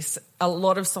groundbreaking piece. A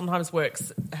lot of Sondheim's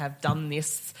works have done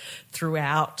this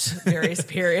throughout various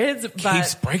periods.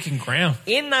 Keeps But breaking ground.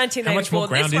 in How much 1984, more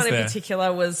ground this one is in there?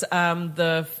 particular was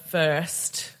the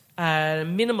first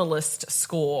minimalist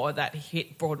score that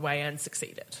hit Broadway and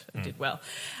succeeded, did well.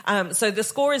 So the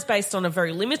score is based on a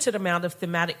very limited amount of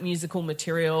thematic musical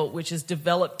material, which is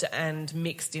developed and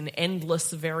mixed in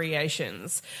endless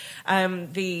variations.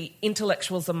 The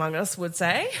intellectuals among us would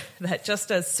say that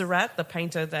just as Surratt, the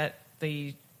painter that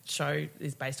the show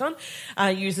is based on,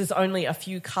 uses only a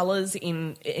few colours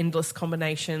in endless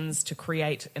combinations to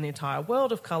create an entire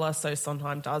world of colour, so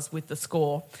Sondheim does with the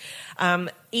score.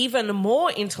 Even more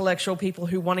intellectual people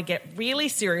who want to get really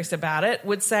serious about it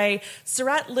would say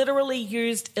Surratt literally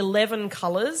used 11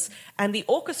 colours, and the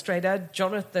orchestrator,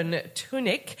 Jonathan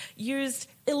Tunick, used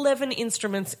 11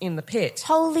 instruments in the pit.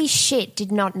 Holy shit,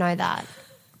 did not know that.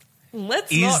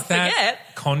 Let's Is not that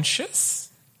forget... conscious?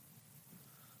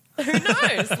 Who knows?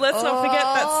 Let's not forget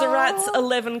that Surratt's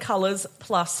 11 colours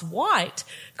plus white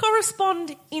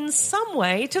correspond in some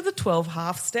way to the 12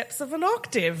 half steps of an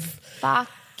octave. Fucking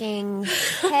fucking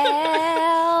hell.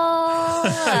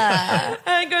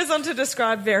 And it goes on to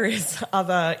describe various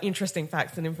other interesting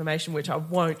facts and information, which I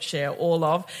won't share all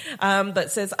of,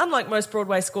 but says, unlike most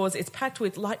Broadway scores, it's packed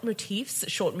with leitmotifs,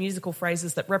 short musical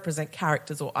phrases that represent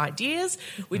characters or ideas,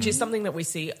 which is something that we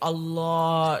see a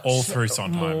lot all through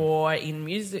Sondheim. more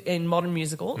in modern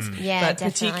musicals. Yeah, but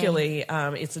definitely. particularly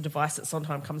it's a device that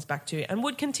Sondheim comes back to and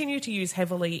would continue to use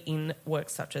heavily in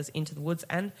works such as Into the Woods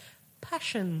and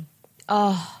Passion.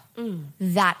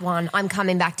 That one. I'm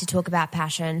coming back to talk about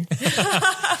Passion.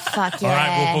 Fuck yeah. All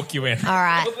right, we'll book you in. All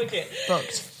right. Okay.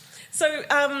 Booked.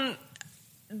 So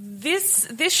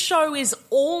this show is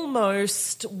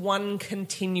almost one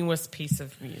continuous piece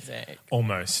of music.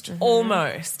 Almost.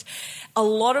 Almost. A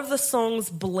lot of the songs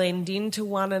blend into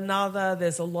one another.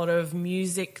 There's a lot of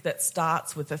music that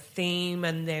starts with a theme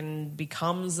and then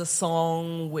becomes a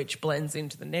song which blends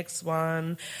into the next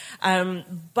one.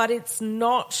 But it's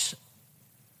not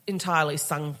entirely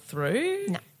sung through.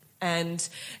 No. And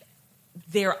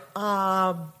there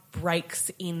are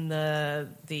breaks in the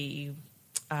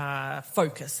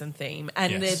focus and theme,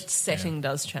 and Yes. the setting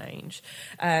does change,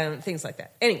 things like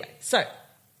that. Anyway, so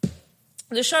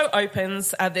the show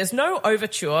opens. There's no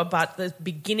overture, but the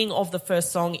beginning of the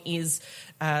first song is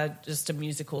just a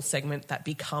musical segment that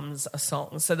becomes a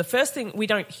song. So the first thing, we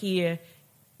don't hear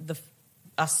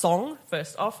a song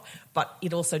first off, but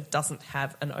it also doesn't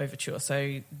have an overture.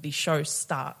 So the show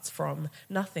starts from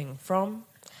nothing, from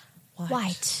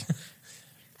White.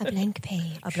 A blank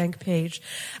page. a blank page.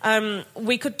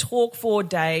 We could talk for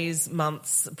days,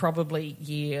 months, probably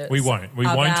years. We won't. We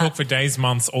won't talk for days,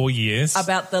 months, or years.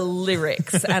 About the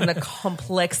lyrics and the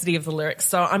complexity of the lyrics.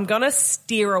 So I'm going to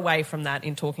steer away from that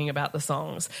in talking about the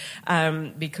songs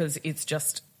because it's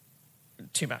just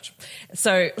too much.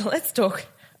 So let's talk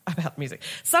about music.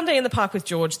 Sunday in the Park with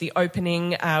George, the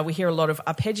opening, we hear a lot of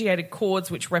arpeggiated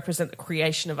chords which represent the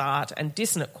creation of art and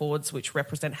dissonant chords which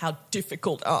represent how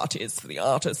difficult art is for the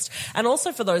artist and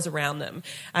also for those around them.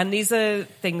 And these are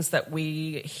things that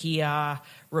we hear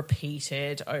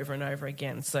repeated over and over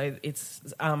again. So it's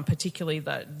particularly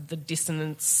the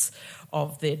dissonance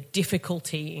of the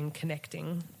difficulty in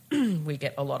connecting we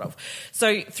get a lot of.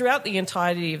 So throughout the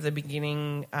entirety of the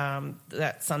beginning,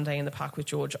 that Sunday in the Park with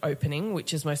George opening,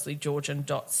 which is mostly George and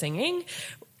Dot singing,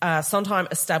 Sondheim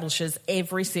establishes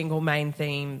every single main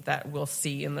theme that we'll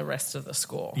see in the rest of the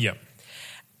score. Yep.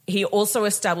 He also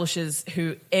establishes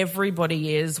who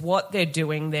everybody is, what they're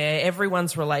doing there,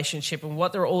 everyone's relationship and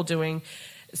what they're all doing.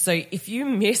 So if you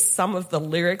miss some of the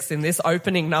lyrics in this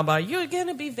opening number, you're going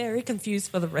to be very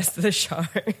confused for the rest of the show.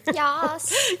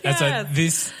 Yes. And so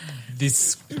Yes.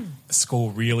 this score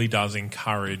really does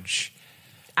encourage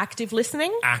Active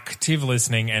listening? active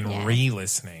listening and Yeah.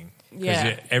 re-listening. Because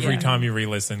Yeah. every Yeah. time you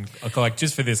re-listen, like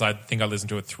just for this, I think I listened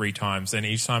to it 3 times, and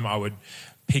each time I would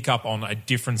pick up on a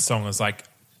different song. I was like,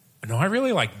 no, I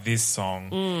really like this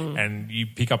song. And you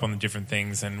pick up on the different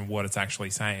things and what it's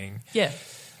actually saying. Yeah.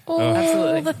 All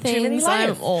Absolutely. the Too many things I'm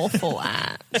layers. awful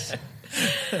at.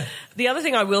 The other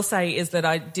thing I will say is that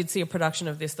I did see a production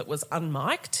of this that was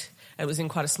unmiked. It was in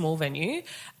quite a small venue.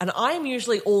 And I am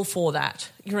usually all for that.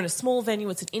 You're in a small venue,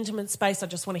 it's an intimate space. I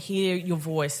just want to hear your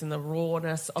voice and the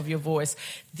rawness of your voice.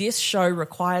 This show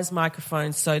requires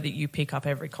microphones so that you pick up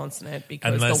every consonant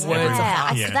because Unless the words are Yeah,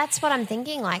 hard. Yeah. that's what I'm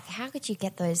thinking. Like, how could you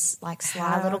get those like sly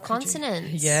How little could you-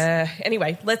 consonants? Yeah.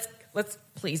 Anyway, let's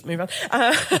please move on.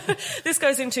 This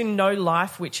goes into No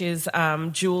Life, which is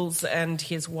Jules and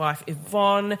his wife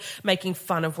Yvonne making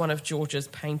fun of one of George's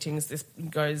paintings. This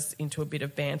goes into a bit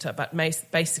of banter, but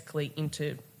basically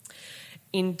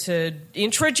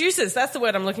introduces, that's the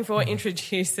word I'm looking for,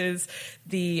 introduces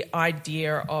the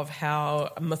idea of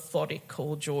how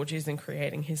methodical George is in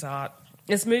creating his art.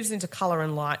 This moves into Colour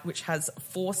and Light, which has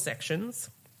 4 sections.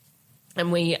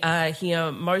 And we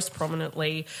hear most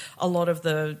prominently a lot of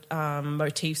the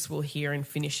motifs we'll hear in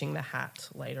Finishing the Hat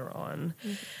later on.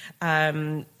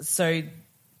 So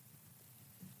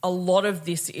a lot of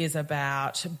this is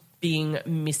about being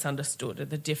misunderstood,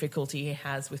 the difficulty he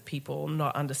has with people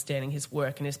not understanding his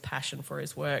work and his passion for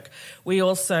his work. We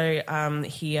also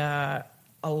hear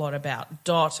a lot about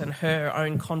Dot and her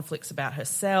own conflicts about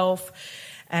herself,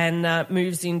 and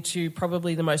moves into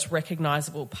probably the most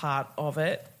recognisable part of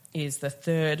it is the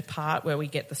third part where we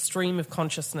get the stream of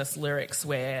consciousness lyrics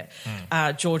where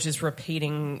George is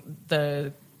repeating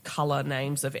the colour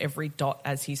names of every dot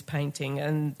as he's painting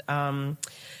and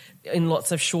in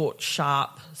lots of short,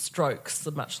 sharp strokes,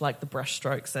 much like the brush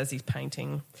strokes as he's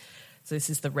painting. So this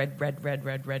is the red, red, red,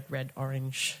 red, red, red,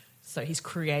 orange. So he's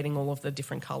creating all of the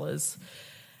different colours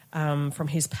from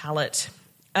his palette.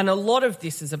 And a lot of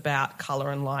this is about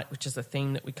colour and light, which is a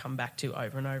theme that we come back to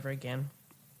over and over again.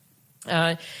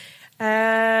 And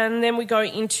then we go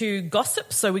into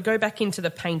gossip. So we go back into the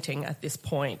painting at this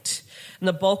point. And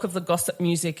the bulk of the gossip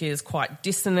music is quite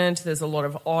dissonant. There's a lot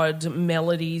of odd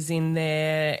melodies in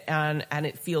there, and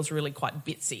it feels really quite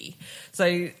bitsy.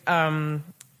 So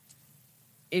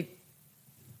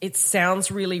it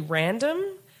sounds really random,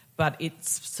 but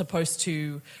it's supposed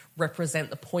to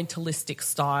represent the pointillistic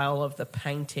style of the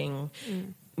painting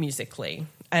musically.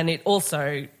 And it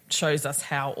also shows us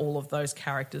how all of those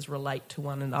characters relate to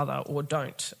one another or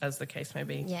don't, as the case may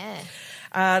be.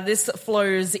 Yeah. This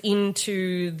flows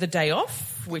into The Day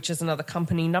Off, which is another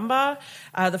company number.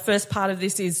 The first part of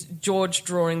this is George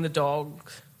drawing the dog.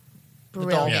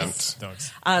 Brilliant. Yes,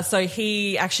 dogs. So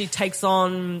he actually takes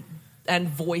on and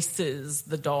voices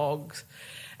the dog,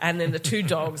 and then the two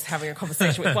dogs having a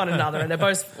conversation with one another, and they're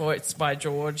both voiced by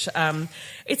George.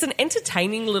 It's an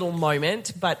entertaining little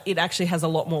moment, but it actually has a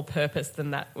lot more purpose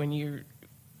than that when you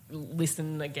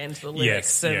listen again to the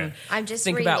lyrics and I'm just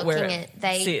think about where re-looking it at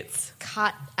they sits.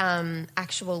 cut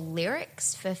actual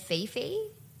lyrics for Fifi,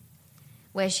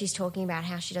 where she's talking about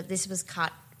how she does. This was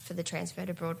cut for the transfer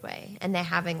to Broadway, and they're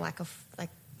having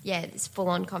this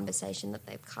full-on conversation that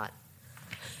they've cut.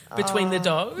 Between the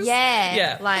dogs?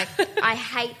 Yeah. Like, I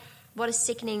hate, what a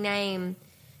sickening name.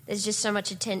 There's just so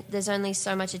much there's only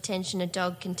so much attention a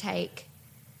dog can take,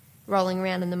 rolling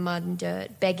around in the mud and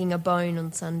dirt, begging a bone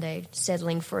on Sunday,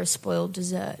 settling for a spoiled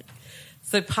dessert.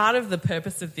 So part of the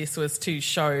purpose of this was to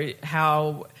show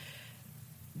how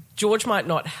George might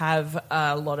not have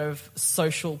a lot of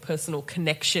social, personal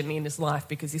connection in his life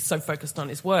because he's so focused on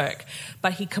his work,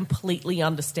 but he completely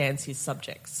understands his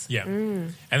subjects. Yeah.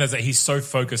 And there's he's so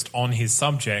focused on his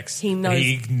subjects He that knows-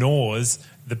 he ignores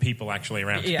the people actually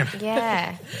around him.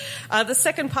 Yeah. The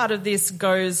second part of this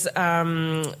goes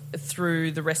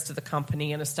through the rest of the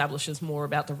company and establishes more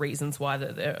about the reasons why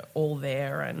they're all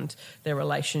there and their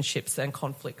relationships and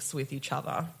conflicts with each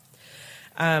other.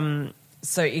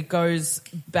 So it goes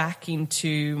back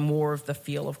into more of the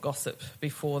feel of gossip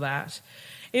before that.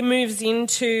 It moves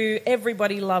into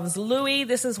Everybody Loves Louie.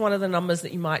 This is one of the numbers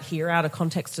that you might hear out of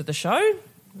context of the show.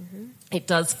 Mm-hmm. It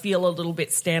does feel a little bit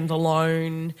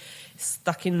standalone,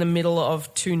 stuck in the middle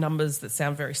of two numbers that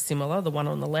sound very similar. The one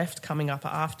on the left coming up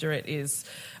after it is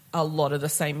a lot of the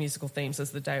same musical themes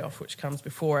as The Day Off, which comes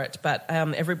before it. But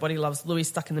Everybody Loves Louie,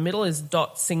 stuck in the middle, is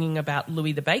Dot singing about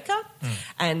Louie the baker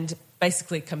and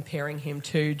basically comparing him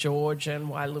to George and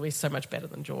why Louie is so much better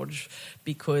than George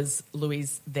because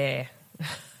Louie's there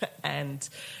and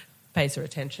pays her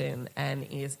attention and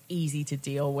is easy to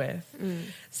deal with.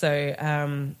 So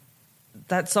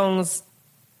that song's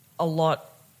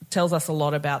tells us a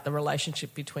lot about the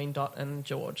relationship between Dot and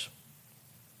George.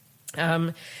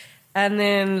 And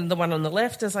then the one on the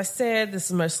left, as I said, this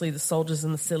is mostly the soldiers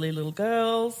and the silly little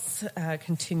girls,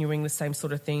 continuing the same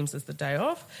sort of themes as The Day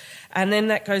Off. And then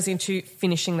that goes into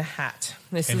Finishing the Hat.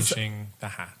 Finishing the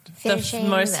Hat. Finishing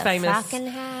most the famous- fucking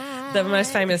hat. The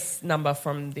most famous number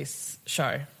from this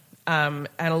show. And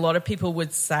a lot of people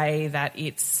would say that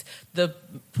it's the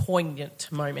poignant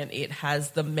moment. It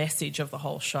has the message of the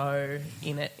whole show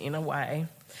in it, in a way.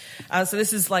 So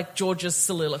this is like George's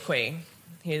soliloquy,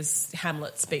 his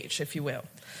Hamlet speech, if you will.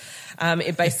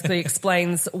 It basically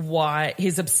explains why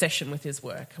his obsession with his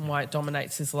work and why it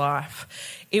dominates his life.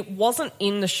 It wasn't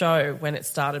in the show when it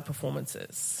started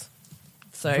performances.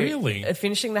 So Really?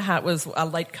 Finishing the Hat was a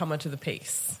latecomer to the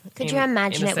piece. Could you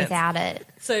imagine in a it sense. without it?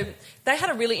 So they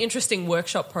had a really interesting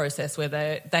workshop process where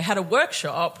they had a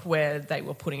workshop where they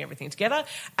were putting everything together,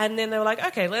 and then they were like,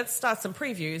 okay, let's start some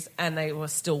previews, and they were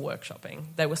still workshopping.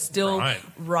 They were still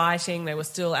writing, they were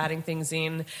still adding things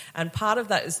in, and part of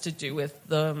that is to do with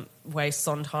the way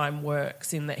Sondheim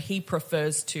works in that he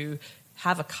prefers to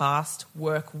have a cast,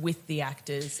 work with the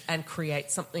actors and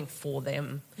create something for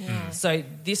them. So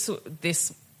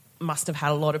this must have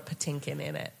had a lot of Patinkin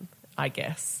in it, I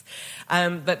guess.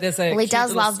 But there's a Well, he cute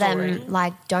does little love story. them,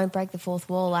 like, don't break the fourth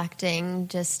wall acting.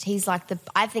 He's like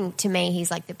I think to me, he's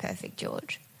like the perfect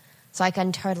George. So I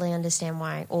can totally understand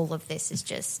why all of this is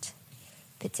just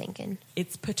Patinkin.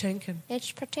 It's Patinkin.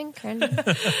 It's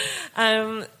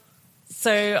Patinkin.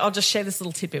 So I'll just share this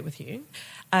little tidbit with you.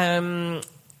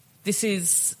 This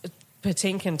is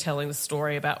Patinkin telling the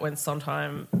story about when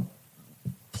Sondheim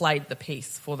played the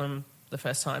piece for them the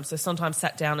first time. So Sondheim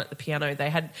sat down at the piano. They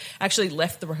had actually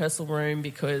left the rehearsal room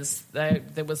because there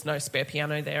was no spare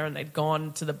piano there, and they'd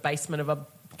gone to the basement of a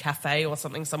cafe or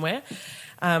something somewhere,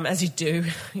 as you do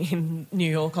in New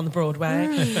York on the Broadway.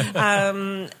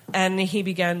 And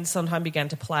he sometime began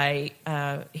to play.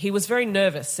 He was very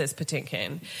nervous, says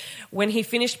Patinkin. When he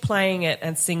finished playing it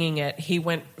and singing it, he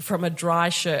went from a dry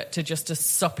shirt to just a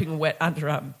sopping wet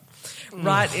underarm,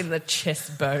 right in the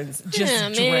chest bones,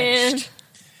 just drenched.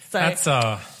 Man.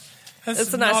 So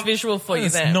it's a nice visual for you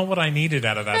there. That's not what I needed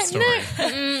out of that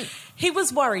story. He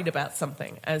was worried about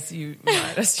something, as you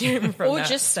might assume from Or that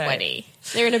just state. sweaty.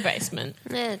 They're in a basement.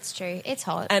 Yeah, it's true. It's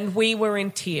hot. And we were in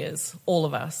tears, all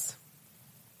of us.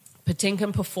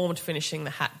 Patinkin performed Finishing the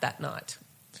Hat that night.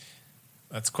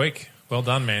 That's quick. Well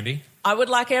done, Mandy. I would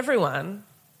like everyone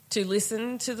to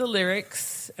listen to the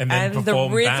lyrics And then the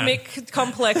perform rhythmic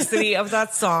complexity of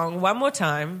that song one more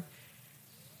time.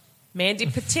 Mandy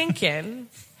Patinkin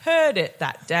heard it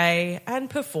that day and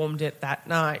performed it that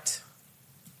night.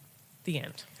 The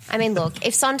end. I mean, look,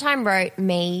 if Sondheim wrote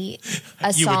me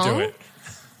a You would do song it.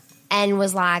 and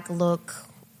was like, look,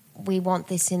 we want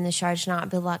this in the show tonight,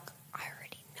 I'd be like, I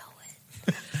already know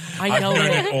it. I've known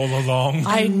it all along.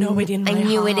 I know it in my I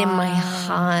knew heart. it in my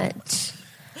heart.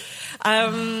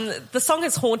 The song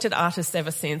has haunted artists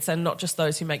ever since, and not just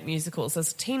those who make musicals.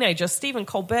 As a teenager, Stephen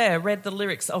Colbert read the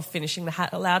lyrics of Finishing the Hat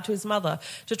aloud to his mother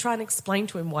to try and explain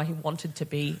to him why he wanted to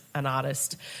be an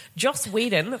artist. Joss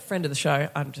Whedon, a friend of the show,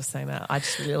 I'm just saying that, I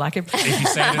just really like him. If you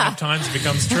say it enough times, it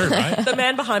becomes true, right? The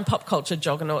man behind pop culture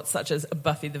juggernauts such as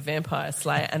Buffy the Vampire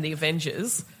Slayer and The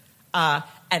Avengers,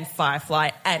 and Firefly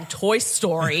and Toy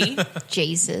Story,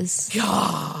 Jesus.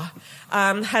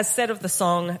 has said of the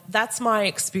song, "That's my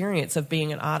experience of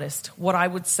being an artist. What I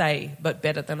would say, but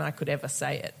better than I could ever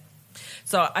say it."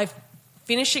 So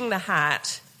Finishing the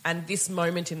Hat and this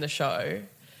moment in the show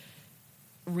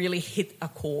really hit a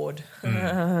chord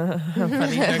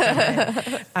funny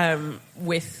joke,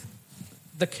 with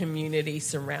the community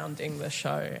surrounding the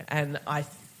show. And I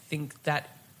think that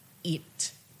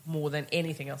it, more than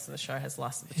anything else in the show, has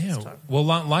lasted the test of time. Well,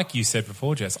 like you said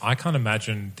before, Jess, I can't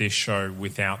imagine this show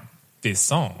without this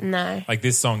song. No. Like,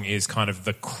 this song is kind of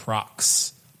the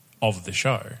crux of the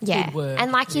show. Yeah. Good word.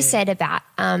 And like you said about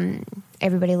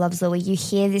Everybody Loves Louie, you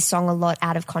hear this song a lot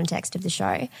out of context of the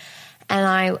show.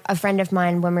 And a friend of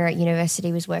mine, when we were at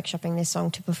university, was workshopping this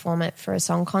song to perform it for a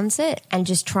song concert and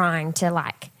just trying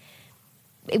to,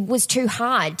 it was too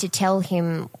hard to tell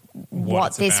him what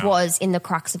it's this about. was in the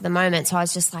crux of the moment. So I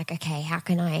was just like, okay, how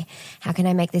can I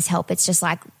make this help? It's just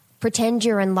like, pretend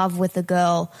you're in love with a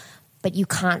girl, but you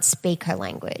can't speak her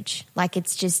language. Like,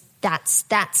 it's just,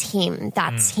 that's him.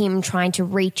 That's him trying to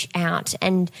reach out,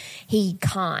 and he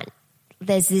can't.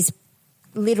 There's this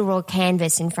literal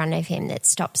canvas in front of him that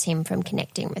stops him from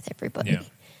connecting with everybody. Yeah.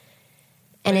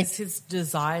 And It's his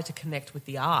desire to connect with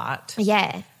the art.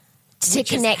 yeah, to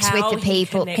which is connect with how the he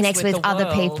people, connects with the other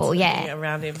world people. Yeah.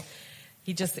 around him.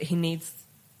 He needs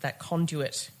that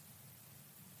conduit,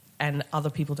 and other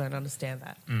people don't understand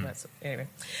that. Anyway,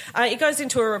 it goes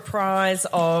into a reprise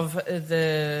of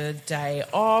The Day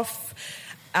Off,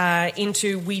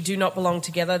 into We Do Not Belong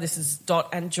Together. This is Dot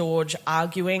and George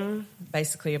arguing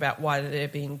basically about why they're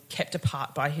being kept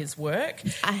apart by his work.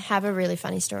 I have a really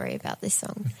funny story about this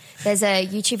song. There's a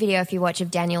YouTube video, if you watch,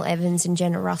 of Daniel Evans and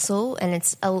Jenna Russell, and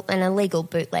it's an illegal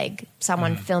bootleg.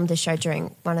 Someone filmed the show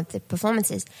during one of the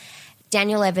performances.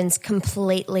 Daniel Evans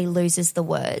completely loses the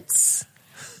words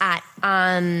at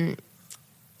where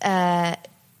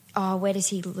does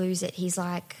he lose it? He's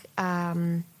like I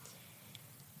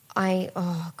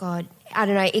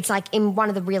don't know. It's like in one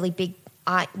of the really big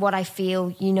what I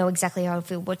feel, you know exactly how I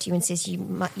feel. What do you insist? You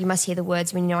must hear the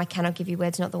words when you know I cannot give you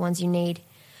words, not the ones you need.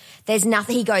 There's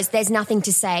nothing. He goes, there's nothing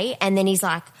to say, and then he's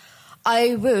like,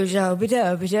 I will, and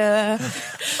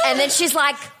then she's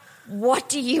like, what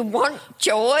do you want,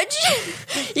 George?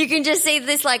 You can just see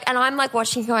this, and I'm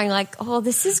watching going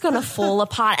this is going to fall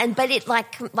apart. But it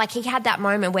like he had that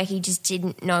moment where he just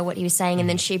didn't know what he was saying, and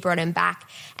then she brought him back,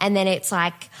 and then it's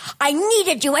like, I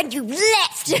needed you and you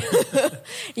left.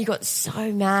 He got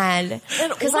so mad.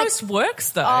 It almost works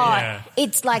though. Yeah.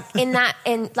 It's in that,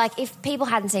 and if people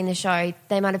hadn't seen the show,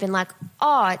 they might have been like,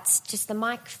 oh, it's just the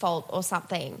mic fault or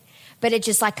something. But it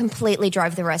just completely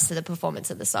drove the rest of the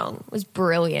performance of the song. It was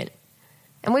brilliant.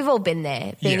 And we've all been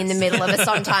there, being in the middle of a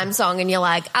Sondheim song, and you're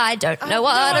like, I don't know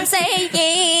what I'm saying.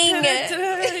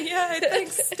 Yeah,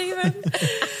 thanks, Stephen.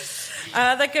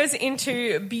 That goes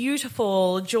into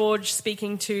beautiful George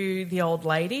speaking to the old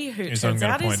lady who Yes, I'm turns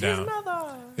gonna out is point his out.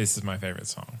 mother. This is my favourite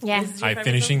song. Yeah. Your favourite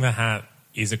Finishing song? the Hat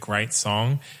is a great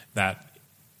song that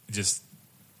just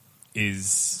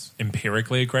is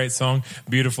empirically a great song.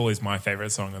 Beautiful is my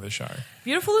favourite song of the show.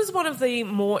 Beautiful is one of the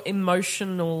more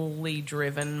emotionally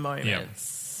driven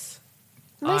moments.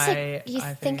 Mostly you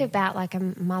I think about like a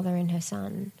mother and her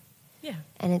son, yeah.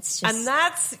 and it's just... And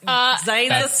that's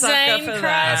Zane's a sucker Zane for cries. that.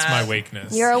 That's my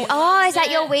weakness. is that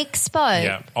your weak spot?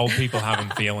 Yeah, old people having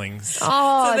feelings,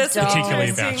 Oh, So there's dog. particularly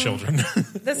about Interesting. children.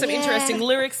 There's some Yeah. interesting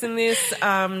lyrics in this,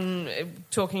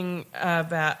 talking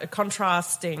about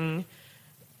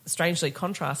strangely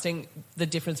contrasting the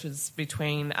differences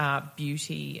between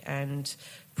beauty and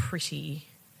pretty,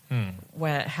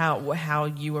 where how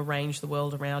you arrange the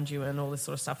world around you and all this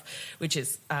sort of stuff, which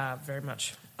is very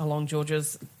much along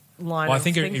George's line. Well, I of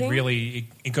think thinking. it really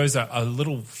it goes a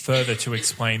little further to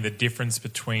explain the difference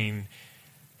between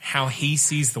how he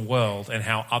sees the world and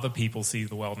how other people see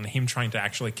the world, and him trying to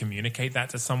actually communicate that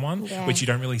to someone, Yeah. which you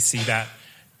don't really see that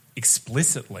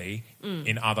explicitly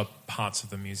in other parts of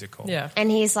the musical. Yeah.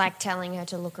 And he's like telling her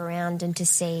to look around and to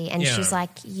see, and Yeah. she's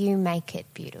like, "You make it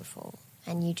beautiful,"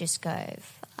 and you just go,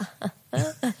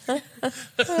 Well,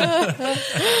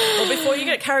 before you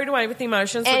get carried away with the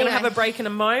emotions, we're going to Anyway. have a break in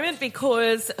a moment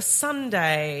because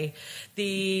Sunday,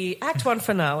 the Act 1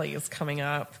 finale is coming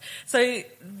up. So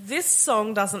this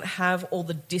song doesn't have all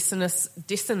the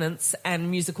dissonance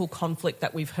and musical conflict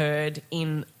that we've heard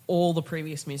in all the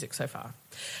previous music so far.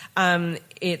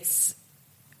 It's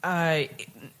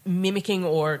mimicking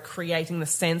or creating the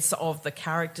sense of the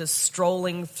characters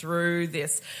strolling through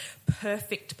this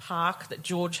perfect park that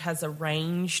George has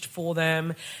arranged for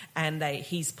them, and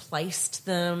he's placed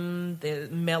them. The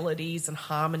melodies and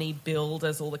harmony build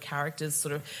as all the characters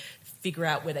sort of figure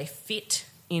out where they fit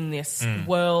in this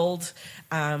world,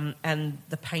 and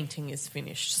the painting is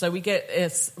finished. So we get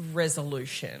this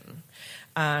resolution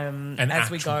An as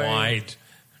we go. act-wide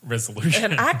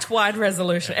resolution. An act-wide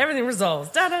resolution. Everything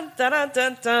resolves. Dun, dun, dun, dun,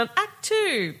 dun, dun. Act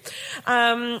 2.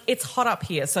 It's hot up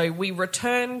here. So we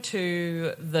return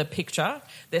to the picture.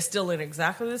 They're still in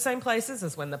exactly the same places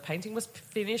as when the painting was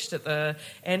finished at the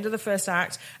end of the first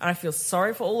act. And I feel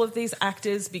sorry for all of these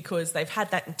actors because they've had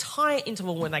that entire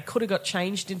interval when they could have got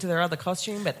changed into their other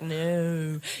costume, but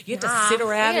no. You had to sit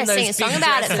around you in gotta those sing a song big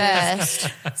about it dresses,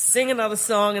 first. sing another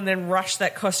song, and then rush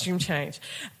that costume change.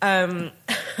 I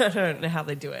don't know how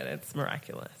they do it. It's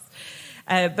miraculous.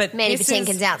 But Mandy this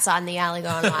Patinkin's is, outside in the alley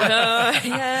going like,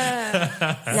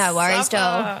 no worries,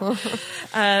 doll.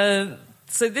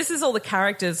 so this is all the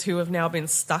characters who have now been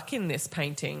stuck in this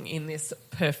painting, in this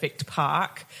perfect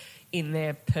park, in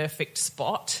their perfect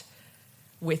spot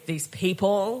with these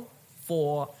people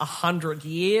for 100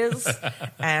 years,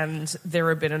 and they're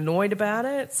a bit annoyed about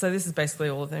it. So this is basically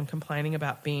all of them complaining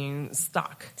about being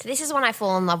stuck. So this is when I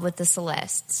fall in love with the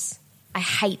Celestes. I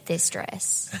hate this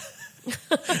dress.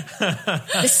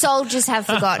 The soldiers have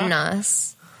forgotten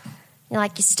us. You're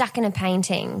like, you're stuck in a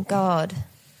painting. God.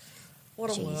 What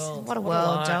a Jeez. world. What a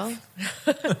world,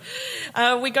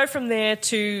 Joel. We go from there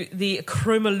to the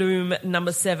Chromaloom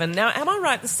number 7. Now, am I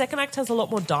right? The second act has a lot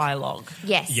more dialogue.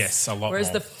 Yes. Yes, a lot Whereas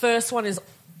more. the first one is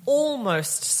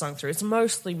almost sung through. It's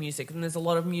mostly music, and there's a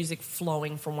lot of music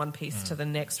flowing from one piece to the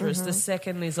next, whereas the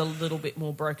second is a little bit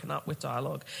more broken up with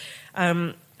dialogue.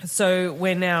 So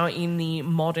we're now in the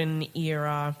modern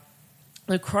era.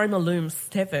 The Chromaloom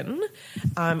 7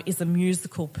 is a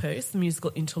musical piece, the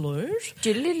musical interlude. As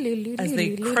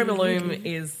the Chromaloom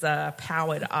is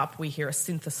powered up, we hear a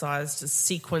synthesized,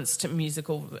 sequenced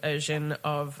musical version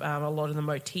of a lot of the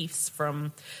motifs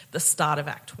from the start of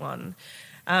Act 1.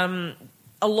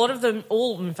 A lot of them,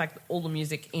 all the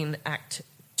music in Act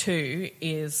 2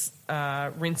 is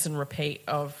rinse and repeat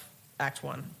of Act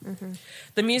 1.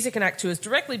 The music in Act 2 is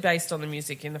directly based on the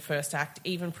music in the first act,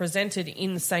 even presented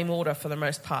in the same order for the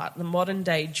most part. The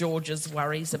modern-day George's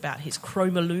worries about his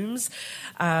chromolooms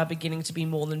are beginning to be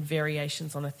more than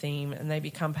variations on a theme, and they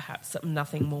become perhaps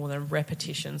nothing more than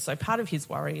repetition. So part of his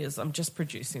worry is, I'm just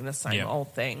producing the same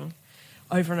old thing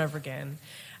over and over again.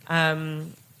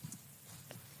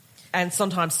 And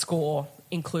sometimes score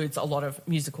includes a lot of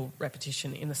musical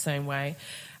repetition in the same way.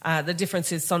 The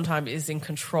difference is sometimes is in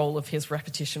control of his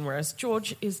repetition, whereas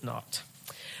George is not.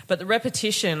 But the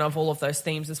repetition of all of those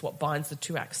themes is what binds the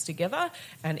two acts together,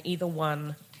 and either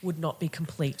one would not be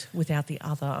complete without the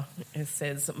other, as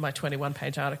says my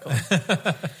 21-page article.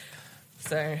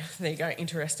 So there you go,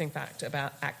 interesting fact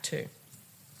about Act 2.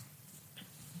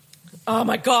 Oh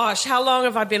my gosh, how long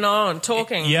have I been on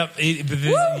talking? Yep.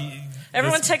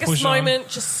 Everyone let's take a push on. moment,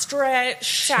 just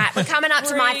stretch. Right, we're coming up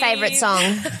to my Breathe. favourite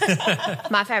song.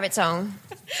 My favourite song.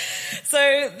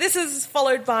 So this is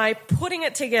followed by Putting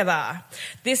It Together.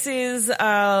 This is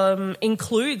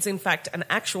includes, in fact, an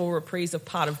actual reprise of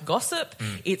part of Gossip.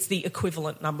 It's the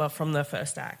equivalent number from the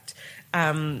first act.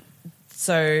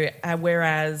 So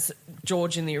whereas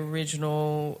George in the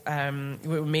original, we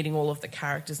were meeting all of the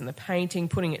characters in the painting,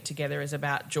 putting it together is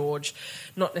about George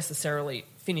not necessarily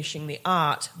finishing the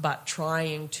art, but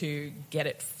trying to get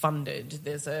it funded.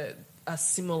 There's a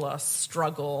similar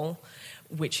struggle,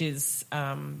 which is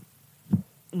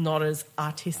not as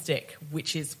artistic,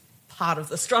 which is part of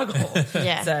the struggle.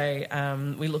 Yeah.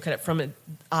 So we look at it from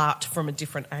art from a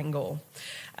different angle.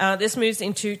 This moves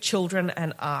into children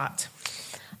and art.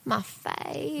 My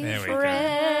favourite. There we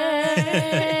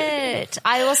go.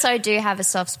 I also do have a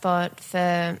soft spot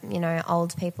for,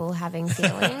 old people having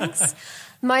feelings.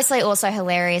 Mostly also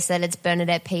hilarious that it's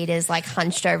Bernadette Peters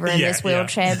hunched over in this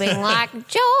wheelchair being like,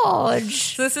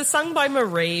 George. So this is sung by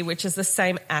Marie, which is the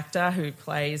same actor who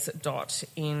plays Dot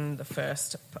in the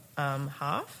first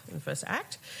half, in the first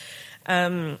act.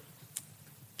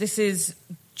 This is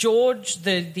George,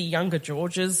 the younger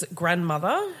George's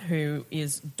grandmother, who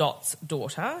is Dot's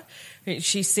daughter.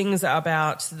 She sings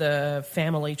about the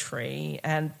family tree,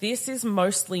 and this is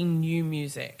mostly new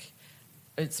music.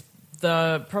 It's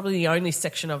probably the only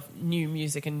section of new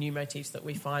music and new motifs that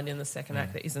we find in the second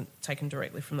act that isn't taken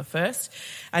directly from the first.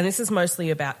 And this is mostly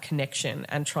about connection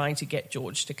and trying to get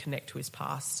George to connect to his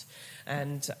past.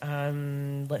 And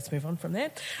let's move on from there.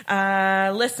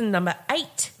 Lesson number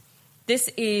 8. This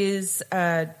is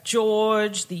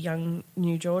George, the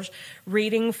new George,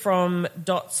 reading from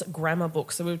Dot's grammar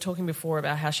book. So we were talking before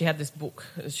about how she had this book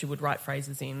that she would write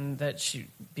phrases in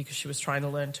because she was trying to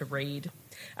learn to read.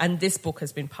 And this book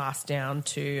has been passed down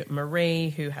to Marie,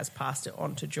 who has passed it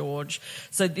on to George.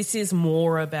 So this is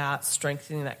more about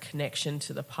strengthening that connection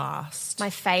to the past. My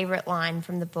favourite line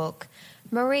from the book,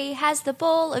 Marie has the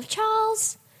ball of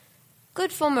Charles.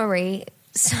 Good for Marie.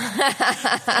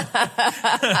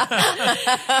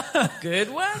 Good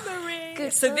one, Marie.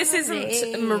 So this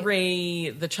isn't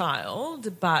Marie the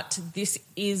child, but this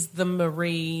is the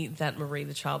Marie that Marie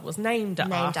the child was named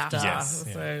after. Yes,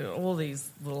 yeah. So all these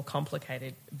little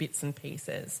complicated bits and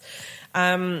pieces.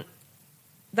 That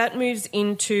moves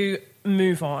into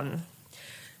Move On.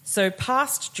 So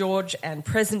past George and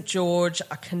present George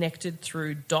are connected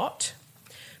through Dot,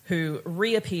 who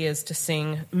reappears to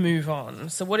sing Move On.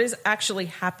 So what is actually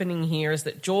happening here is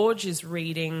that George is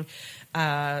reading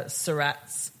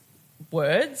Surat's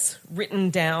words written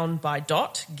down by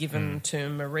Dot, given to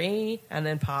Marie, and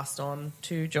then passed on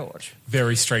to George.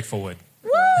 Very straightforward.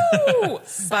 Woo!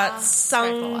 But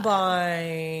sung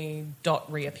by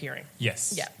Dot reappearing.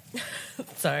 Yes. Yeah.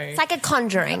 So It's like a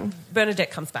conjuring. Bernadette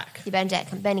comes back.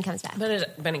 Benny comes back.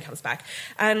 Benny comes back.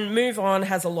 And Move On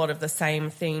has a lot of the same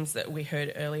themes that we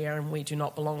heard earlier, and We Do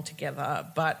Not Belong Together,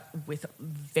 but with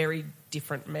very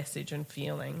different message and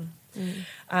feeling.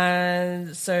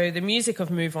 And so the music of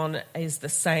Move On is the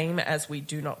same as We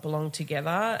Do Not Belong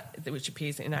Together, which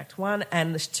appears in Act 1,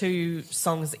 and the two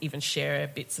songs even share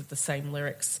bits of the same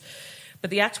lyrics. But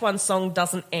the Act 1 song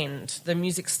doesn't end. The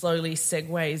music slowly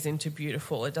segues into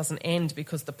Beautiful. It doesn't end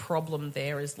because the problem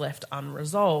there is left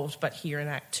unresolved. But here in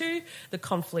Act 2, the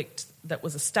conflict that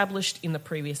was established in the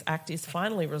previous act is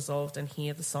finally resolved, and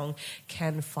here the song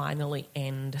can finally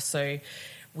end. So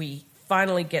we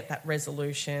finally get that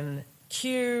resolution.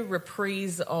 Cue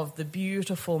reprise of the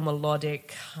beautiful,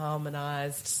 melodic,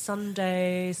 harmonised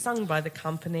Sunday, sung by the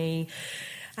company.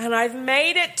 And I've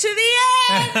made it to the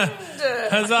end!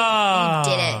 Huzzah!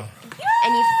 You did it.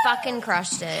 And you fucking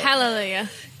crushed it. Hallelujah.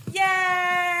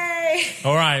 Yay!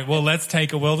 All right, well, let's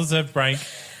take a well-deserved break.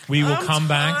 We will come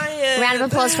back. Round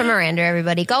of applause for Miranda,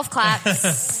 everybody. Golf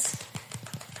claps.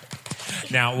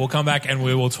 Now, we'll come back and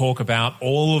we will talk about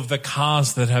all of the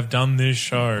cast that have done this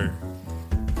show.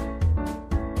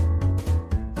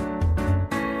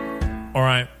 All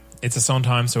right, it's a song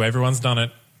time, so everyone's done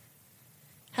it.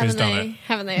 Who's done it?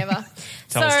 Haven't they ever?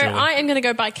 Tell us, Julie. I am going to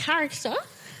go by character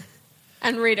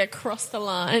and read across the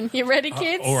line. You ready,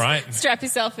 kids? all right. Strap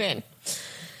yourself in.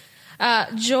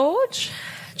 George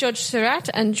Surat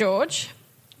and George.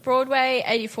 Broadway,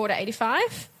 84 to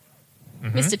 85.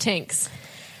 Mr. Tinks.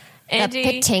 Andy.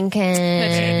 The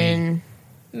Patinkin.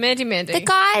 Mandy. The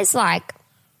guy's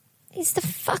he's the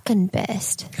fucking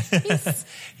best.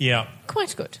 Yeah.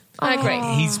 Quite good. I agree.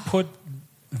 He's put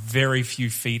very few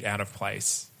feet out of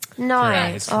place No.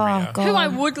 throughout his career. God. Who I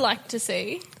would like to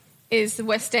see is the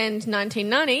West End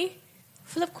 1990,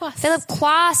 Philip Quast. Philip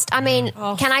Quast. I mean,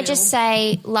 can I just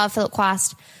say, love Philip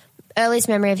Quast. Earliest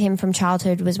memory of him from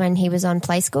childhood was when he was on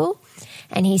Play School,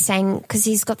 and he sang, because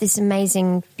he's got this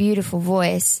amazing, beautiful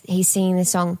voice, he's singing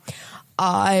this song,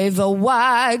 I've a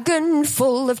wagon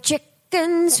full of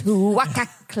chickens who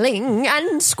cackling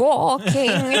and squawking.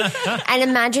 And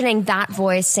imagining that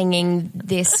voice singing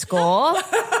this score.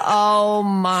 Oh,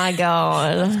 my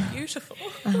God. Beautiful.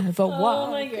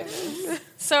 Oh my goodness.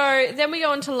 So then we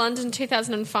go on to London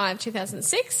 2005,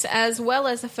 2006, as well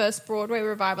as the first Broadway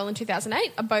revival in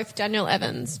 2008, are both Daniel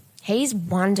Evans. He's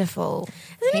wonderful.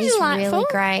 Isn't he He's delightful? really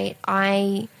great.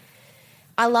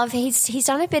 I love he's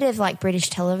done a bit of like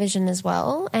British television as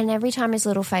well, and every time his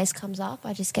little face comes up,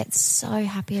 I just get so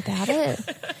happy about it.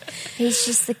 He's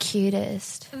just the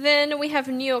cutest. Then we have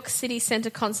New York City Centre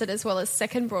concert as well as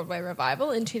second Broadway revival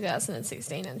in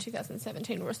 2016 and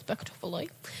 2017 respectively.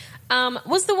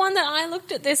 Was the one that I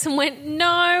looked at this and went,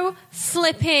 no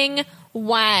flipping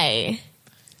way.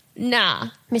 Nah.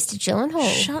 Mr.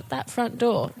 Gyllenhaal. Shut that front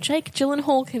door. Jake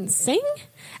Gyllenhaal can sing?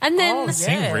 And then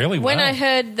Sing really well. when I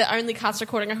heard the only cast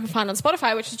recording I could find on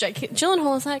Spotify, which is Jake Gyllenhaal,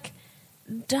 I was like,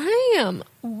 damn,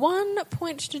 1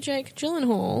 point to Jake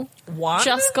Gyllenhaal. One?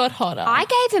 Just got hotter. I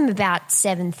gave him about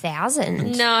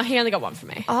 7,000. No, he only got one for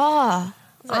me. Oh.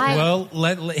 Well,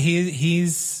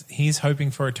 he's hoping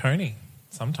for a Tony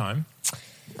sometime.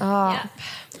 Yeah.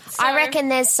 I reckon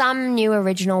there's some new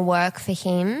original work for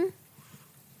him.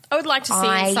 I would like to see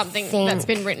I something think that's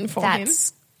been written for him.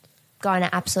 That's going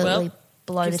to absolutely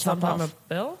blow the Give top sometime off. a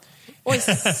bell. Or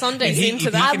Sunday's He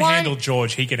into can that. handle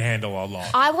George. He can handle a lot.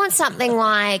 I want something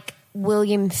like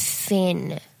William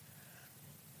Finn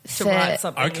To write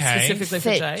something Okay. specifically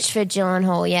for for Jake.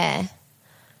 Gyllenhaal, yeah.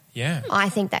 Yeah. I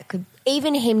think that could,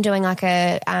 even him doing like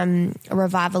a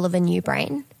revival of A New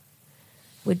Brain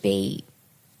would be,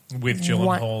 With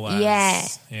Gyllenhaal One- as... yeah.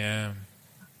 Yeah.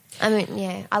 I mean,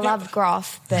 yeah, I love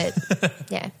Groff, but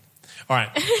yeah. All right.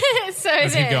 So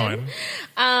Let's keep then,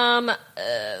 going.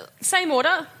 same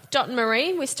order. Dot and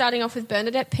Marie. We're starting off with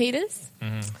Bernadette Peters.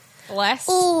 Bless.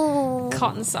 Ooh.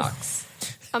 Cotton socks.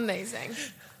 Amazing.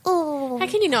 Ooh. How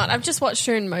can you not? I've just watched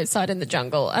her in Mozart in the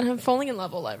Jungle and I'm falling in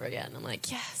love all over again. I'm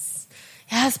like, yes.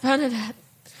 Yes, Bernadette.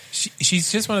 She's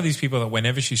just one of these people that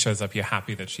whenever she shows up, you're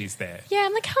happy that she's there. Yeah,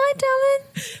 I'm like, hi,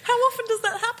 darling. How often does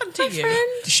that happen to My you?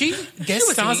 friend. She guest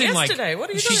was stars here in like yesterday. What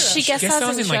are you she, doing? She guest guest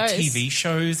stars stars in in like shows. TV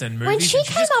shows and movies. When she and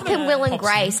came just up in kinda Will and pops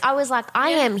in. Grace, I was like, I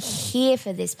am here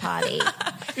for this party.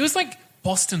 It was like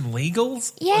Boston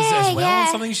Legals Yeah, as well. yeah.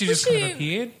 Or something she just kind of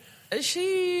appeared.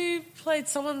 She played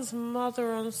someone's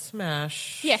mother on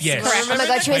Smash. Yes, Yes. correct. Oh my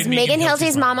God, she was Played Megan Megan Hilty's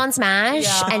Hilty's mum on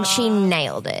Smash, and she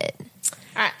nailed it.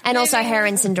 All right. And also moving- her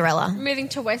in Cinderella. Moving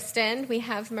to West End, we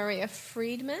have Maria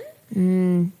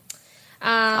Friedman.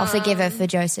 I'll forgive her for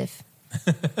Joseph.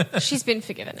 She's been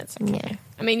forgiven. It's okay. Yeah.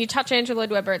 I mean, you touch Andrew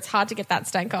Lloyd Webber, it's hard to get that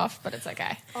stank off, but it's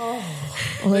okay.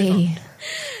 Oy.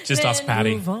 Just us,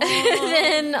 Patty.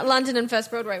 Then London and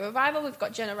First Broadway Revival, we've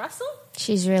got Jenna Russell.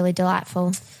 She's really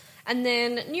delightful. And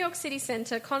then New York City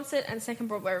Centre Concert and Second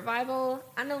Broadway Revival,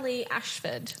 Annalee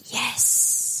Ashford.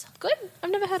 Yes. Good. I've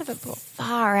never heard of it before.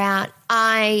 Far out.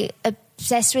 I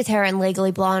obsessed with her in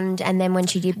Legally Blonde, and then when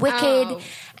she did Wicked, Oh.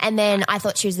 and then I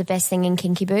thought she was the best thing in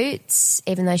Kinky Boots,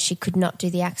 even though she could not do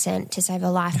the accent to save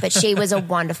her life, but she was a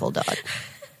wonderful dog.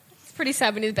 It's pretty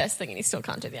sad when you're the best thing and you still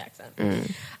can't do the accent.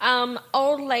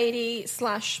 Old Lady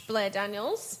 / Blair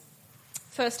Daniels.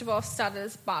 First of all, started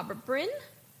as Barbara Bryn.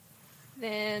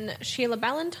 Then Sheila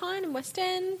Ballantyne in West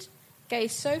End. Gay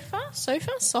Sofa, something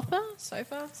like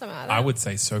that. I would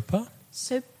say Sopa.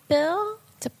 Sopa.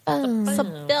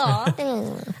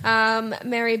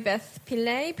 Mary Beth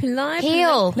Pillay.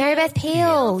 Peel. Mary Beth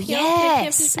Peel.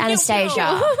 Yes.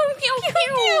 Anastasia.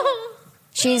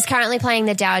 She's currently playing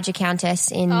the Dowager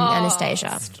Countess in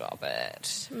Anastasia. Stop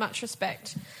it. Much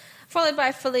respect. Followed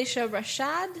by Felicia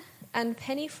Rashad and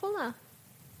Penny Fuller.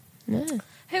 Who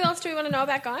else do we want to know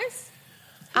about, guys?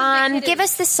 Give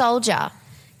us the soldier.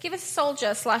 Give us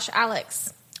Soldier /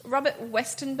 Alex. Robert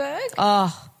Westenberg.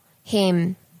 Oh,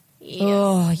 him.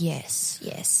 Yes. Oh,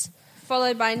 yes.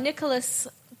 Followed by Nicholas,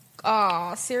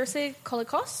 seriously,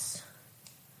 Colicos.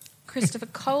 Christopher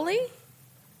Coley.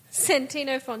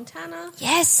 Santino Fontana.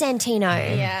 Yes, Santino.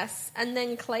 Yes. And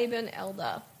then Claiborne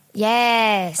Elder.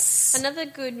 Yes. Another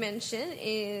good mention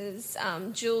is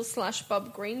Jules /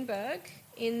 Bob Greenberg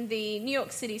in the New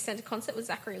York City Centre concert with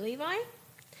Zachary Levi.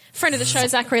 Friend of the show,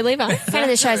 Zachary Levi. Friend of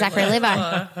the show, Zachary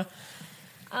Levi.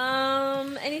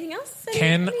 Anything else?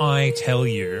 Can I tell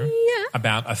you Yeah.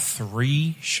 about a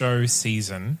 3-show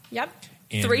season Yep.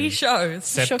 in 3 shows.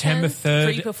 September can.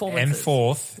 3rd 3 performances. and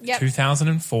 4th, Yep.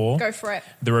 2004. Go for it.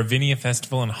 The Ravinia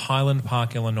Festival in Highland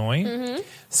Park, Illinois,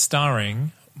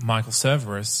 starring Michael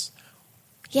Cerveris,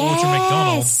 Audra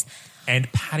McDonald,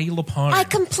 and Patti LuPone. I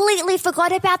completely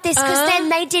forgot about this because then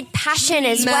they did Passion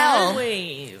as well.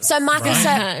 So Michael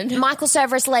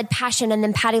Cerveris led Passion, and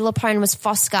then Patti LuPone was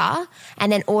Fosca,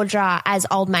 and then Audra as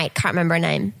Old Mate. Can't remember her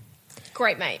name.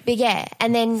 Great Mate. But yeah,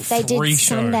 and then they did 3 shows.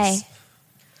 Sunday.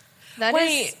 That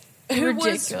Wait, is who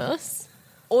ridiculous.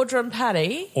 Audra and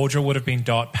Patty. Audra would have been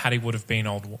Dot. Patty would have been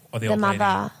the The old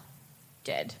mother.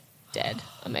 Dead.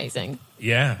 Amazing. lady.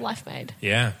 Yeah. Life made.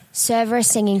 Yeah. Cerveris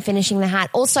singing Finishing the Hat.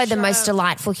 Also the most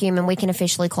delightful human. We can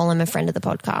officially call him a friend of the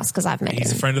podcast because I've met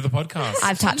He's a him. friend of the podcast.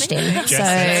 I've touched him. Jess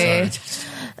said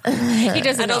so. He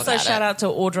doesn't And know also about shout it. out to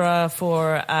Audra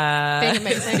for Being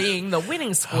amazing. being the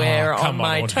winning square Oh, on come on,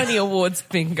 my Audra. Tony Awards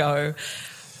bingo.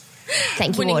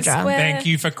 Thank you, Winning Audra. square. Thank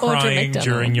you for Audra crying McDonald.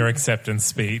 during your acceptance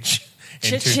speech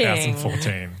in Cha-ching.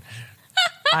 2014.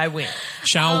 I win.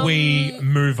 Shall we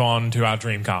move on to our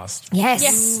Dreamcast? Yes.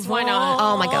 Yes, why not?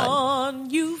 Oh my God.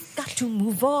 You've got to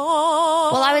move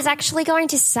on. Well, I was actually going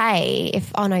to say if...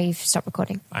 Oh, no, you've stopped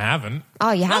recording. I haven't.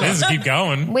 Oh, you haven't? Let's keep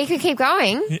going. We could keep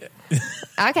going.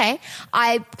 Okay.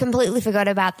 I completely forgot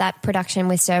about that production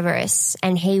with Cerveris,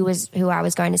 and he was who I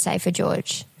was going to say for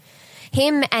George.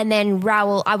 Him and then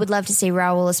Raul. I would love to see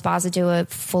Raul Esparza do a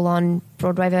full-on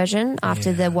Broadway version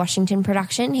after the Washington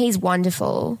production. He's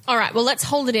wonderful. All right, well, let's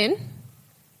hold it in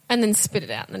and then spit it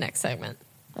out in the next segment.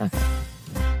 Okay.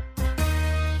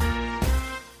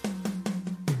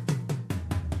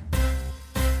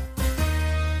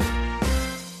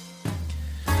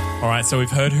 All right, so we've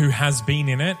heard who has been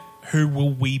in it. Who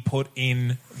will we put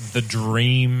in the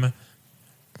dream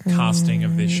casting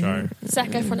of this show? Zac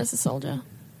Efron as a soldier.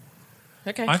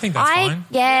 Okay. I think that's fine.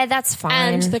 Yeah, that's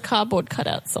fine. And the cardboard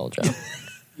cutout soldier.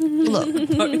 Look,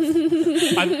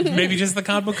 Maybe just the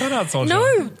cardboard cutout soldier.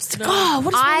 God, what is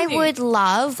wrong I with you? would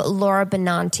love Laura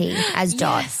Benanti as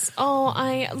Dot. Yes. Oh,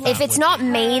 I love If it's not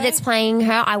me that's playing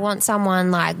her, I want someone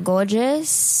like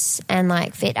gorgeous and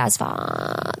like fit as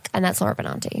fuck, and that's Laura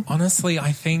Benanti. Honestly,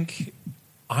 I think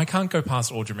I can't go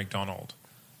past Audra McDonald.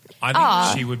 I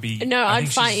think she would be. No, I I'd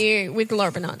think fight she's- you with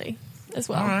Laura Benanti as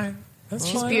well. All right, that's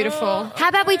She's fine. beautiful. How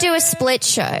about we do a split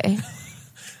show?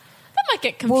 That might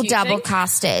get We'll confusing. double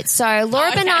cast it. So Laura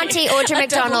Okay. Benanti, Audra A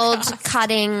McDonald double cast.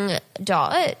 cutting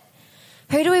Dot.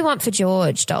 Who do we want for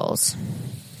George, dolls?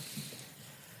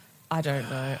 I don't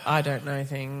know. I don't know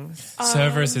things.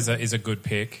 Cerveris is a good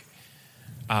pick.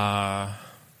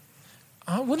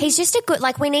 He's just a good,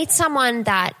 like, we need someone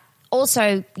that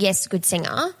also, yes, good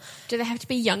singer. Do they have to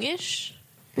be youngish?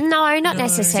 No, not So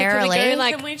necessarily. could we go,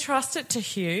 like- Can we trust it to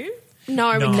Hugh?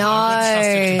 No, No, we can't. I would trust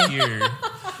it to you.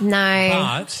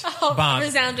 No. But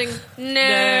Resounding no.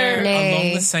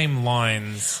 along the same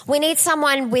lines, We need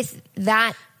someone with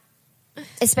that,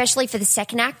 especially for the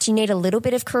second act. You need a little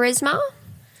bit of charisma,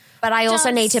 but I also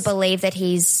need to believe that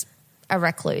he's a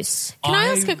recluse Can I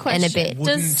ask a question? and a bit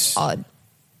Does odd.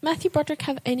 Matthew Broderick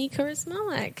have any charisma?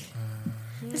 Like,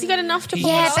 has he got enough to pull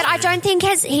Yeah, it off? but I don't think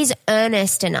he's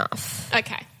earnest enough.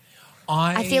 Okay.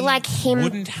 I feel like him-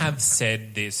 wouldn't have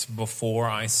said this before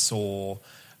I saw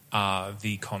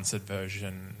the concert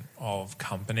version of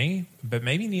Company, but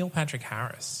maybe Neil Patrick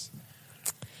Harris.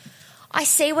 I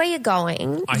see where you're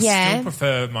going. I yeah. still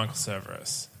prefer Michael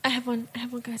Cerveris. I have one,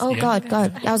 guys. Oh, I have God, one,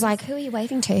 God. guys. I was like, who are you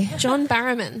waving to? John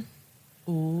Barrowman.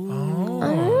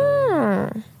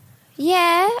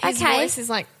 Yeah, His okay. voice is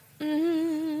like,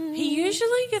 He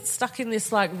usually gets stuck in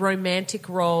this like romantic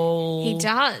role. he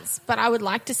does, but I would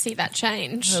like to see that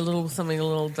change. A little something a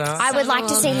little dark. I would like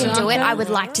to see him do it. I would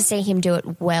like to see him do it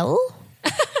well.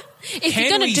 If you're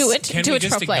going to do it, can do we it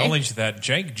just properly. acknowledge that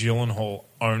Jake Gyllenhaal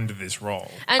owned this role?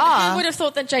 And who would have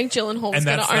thought that Jake Gyllenhaal was And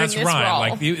going to own that's this right. role?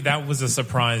 Like that was a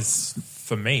surprise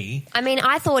for me. I mean,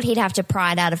 I thought he'd have to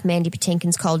pry it out of Mandy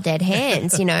Patinkin's cold dead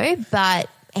hands, you know, but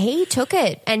he took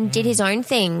it and did his own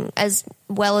thing as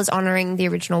well as honouring the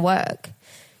original work,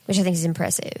 which I think is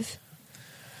impressive.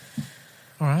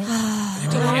 All right.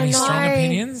 Anybody any strong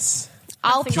opinions?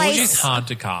 I'll George play. is hard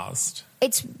to cast.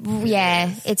 It's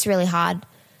really hard.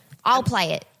 I'll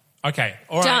play it. Okay.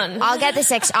 All right. Done. I'll get the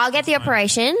sex. I'll get the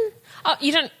operation. Oh,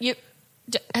 you don't.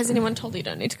 Has anyone told you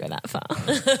don't need to go that far?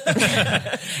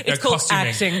 It's called costuming.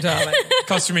 acting, darling.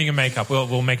 Costuming and makeup.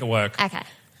 We'll make it work. Okay.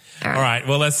 All right.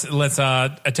 Well, let's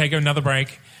take another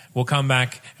break. We'll come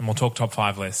back and we'll talk top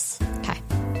 5 lists. Okay.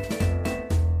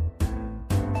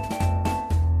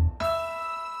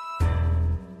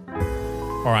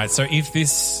 All right. So if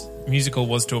this musical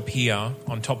was to appear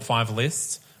on top 5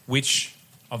 lists, which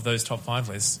of those top 5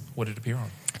 lists would it appear on?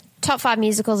 Top 5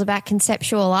 musicals about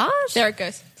conceptual art. There it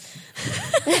goes.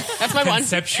 That's my one.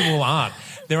 Conceptual art.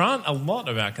 There aren't a lot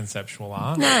about conceptual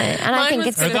art. No, and I Mine think was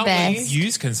it's Or the don't we best.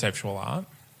 use conceptual art?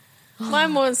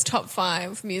 Mine was top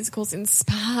 5 musicals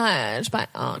inspired by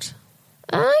art.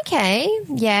 Okay,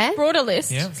 yeah. Broader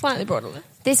list, Yeah. slightly broader list.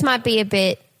 This might be a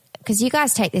bit, because you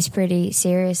guys take this pretty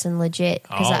serious and legit.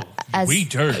 'Cause We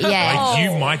do. Yeah. Like,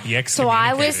 you might be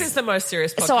excommunicated. This is the most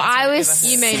serious podcast So I we've was- ever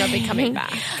had. You may not be coming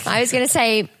back. I was going to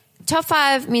say top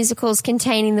 5 musicals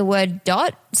containing the word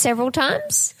dot several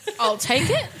times. I'll take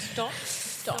it. Dot.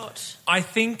 I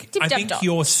think Dip, dab, dot.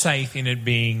 you're safe in it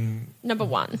being Number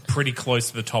 1. pretty close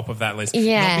to the top of that list.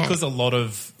 Yeah. Not because a lot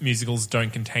of musicals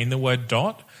don't contain the word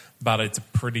dot, but it's a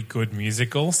pretty good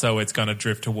musical, so it's going to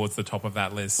drift towards the top of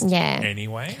that list Yeah.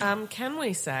 anyway.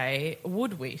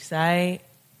 Would we say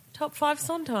top 5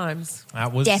 Sondheims?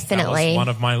 That was Definitely.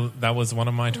 That was one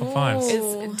of my top 5s.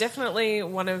 It's definitely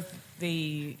one of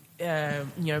the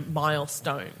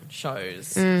milestone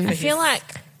shows. I feel like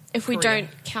if we career.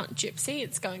 don't count Gypsy,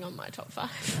 it's going on my top 5.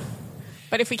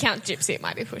 But if we count Gypsy, it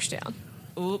might be pushed down.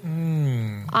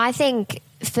 I think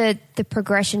for the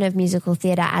progression of musical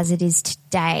theatre as it is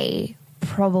today,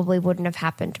 probably wouldn't have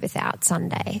happened without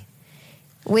Sunday.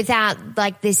 Without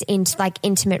like this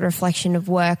intimate reflection of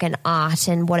work and art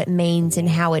and what it means and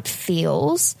how it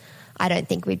feels, I don't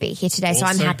think we'd be here today. So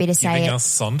I'm Also happy to say giving it. us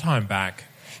Sondheim back.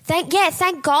 Thank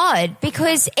God,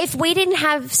 because if we didn't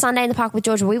have Sunday in the Park with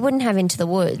Georgia, we wouldn't have Into the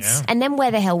Woods, Yeah. and then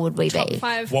where the hell would we Top be?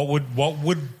 5. What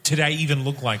would today even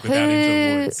look like without Into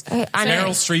the Woods? I know. Meryl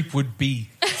Streep would be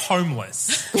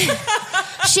homeless.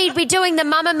 She'd be doing the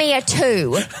Mamma Mia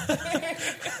 2.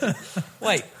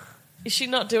 Wait, is she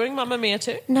not doing Mamma Mia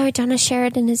too? No, Donna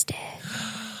Sheridan is dead.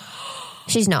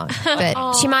 She's not,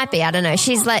 but she might be. I don't know.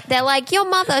 She's like, they're like, your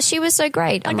mother, she was so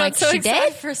great. I'm I like, got so she excited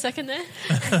dead? for a second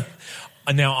there.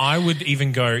 Now, I would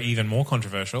even go even more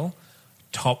controversial.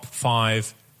 Top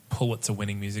 5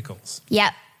 Pulitzer-winning musicals.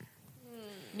 Yep.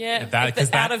 Yeah, That- if 'cause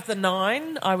out that- of the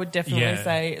 9, I would definitely Yeah.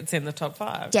 say it's in the top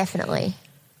 5. Definitely.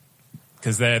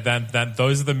 Because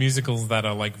those are the musicals that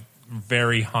are like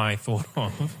very high thought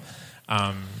of.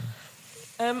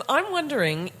 I'm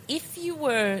wondering if you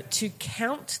were to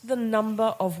count the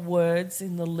number of words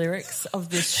in the lyrics of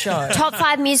this show, Top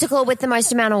 5 musical with the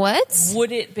most amount of words?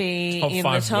 would it be Top in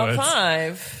 5 the top words.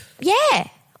 5? Yeah,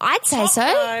 I'd say Top so.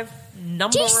 5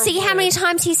 number. Do you see how many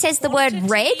times he says the word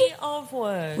red? Quantity of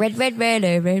words. Red, red, red,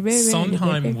 red, red, red.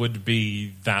 Sondheim would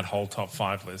be that whole top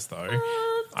 5 list, though.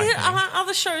 I There think. are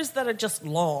other shows that are just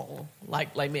long,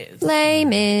 like Les Mis. Les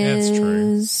That's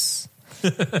true. Mis.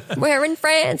 We're in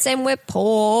France and we're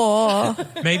poor.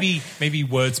 Maybe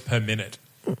words per minute.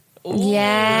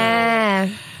 Yeah.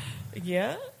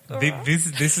 Yeah.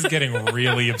 This is getting a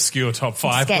really obscure top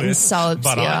 5 getting list, so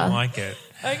but I obscure. like it.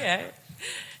 Okay.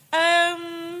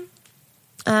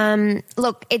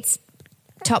 Look, it's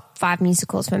top 5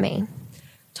 musicals for me.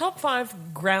 Top 5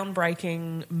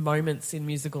 groundbreaking moments in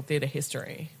musical theatre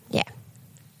history. Yeah.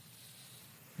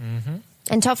 Mm-hmm.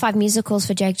 And top 5 musicals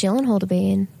for Jake Gyllenhaal to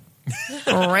be in.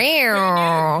 Who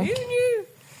knew?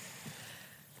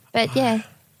 But yeah.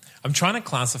 I'm trying to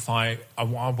classify. I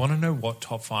want to know what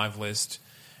top 5 list.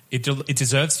 It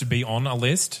deserves to be on a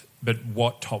list, but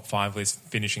what top 5 list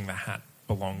Finishing the Hat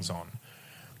belongs on.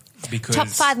 Because Top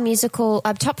 5 musical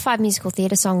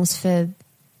theatre songs for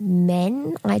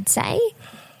men, I'd say.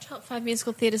 Top 5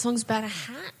 musical theatre songs about a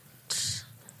hat.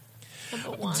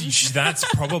 Number 1. that's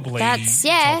probably That's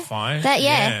top 5.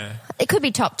 yeah. It could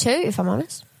be top 2 if I'm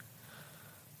honest.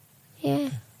 Yeah.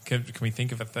 Can we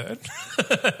think of a third?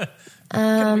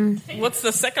 What's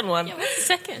the second one? Yeah, what's the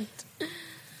second?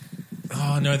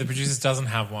 Oh no, the producers doesn't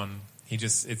have one.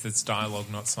 It's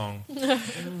dialogue, not song.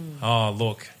 Oh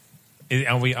look,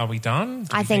 are we done? Do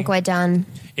I you think we're done.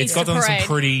 It's Easter got some Parade.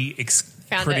 pretty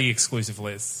it. exclusive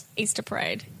lists. Easter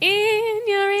Parade. In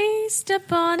your Easter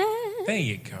bonnet. There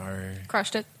you go.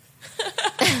 Crushed it.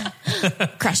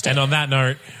 Crushed it. And on that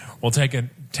note, we'll take a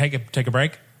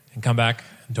break and come back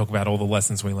and talk about all the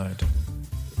lessons we learned.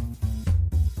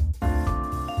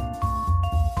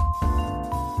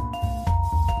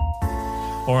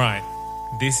 All right,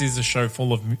 this is a show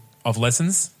full of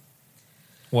lessons.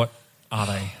 What are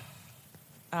they?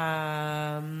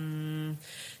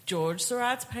 George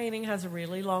Seurat's painting has a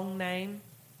really long name.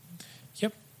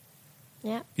 Yep.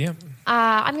 Yeah. Yep.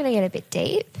 I'm going to get a bit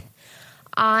deep.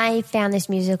 I found this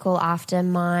musical after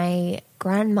my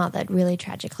grandmother had really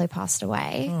tragically passed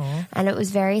away. And it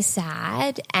was very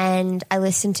sad. And I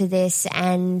listened to this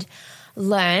and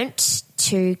learnt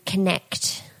to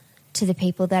connect to the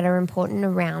people that are important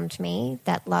around me,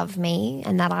 that love me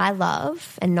and that I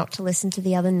love, and not to listen to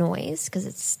the other noise because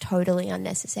it's totally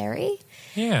unnecessary.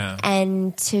 Yeah.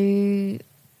 And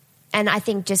I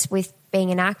think just with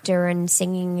being an actor and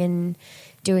singing and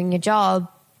doing your job,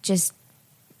 just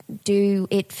do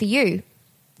it for you.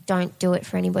 don't do it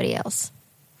for anybody else.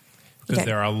 Because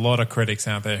there are a lot of critics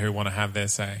out there who want to have their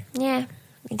say. Yeah.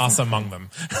 Us among them.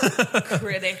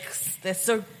 Critics, they're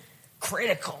so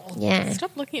critical. Yeah.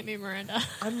 Stop looking at me, Miranda.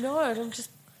 I'm not. I'm just.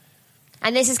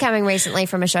 And this is coming recently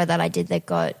from a show that I did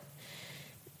that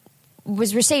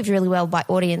was received really well by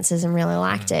audiences and really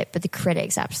liked it, but the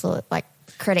critics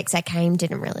critics that came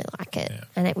didn't really like it. Yeah.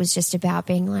 And it was just about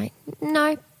being like,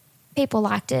 no, people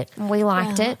liked it and we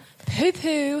liked it.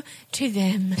 Poo-poo to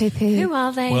them. Poo-poo. Who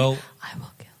are they? Well, I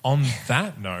will kill. On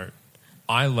that note,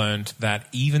 I learned that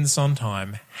even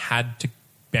Sondheim had to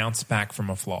bounce back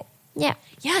from a flop. Yeah.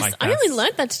 Yes, Like I only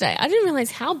learned that today. I didn't realize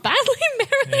how badly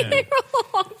Merrily They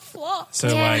Roll On flopped. So,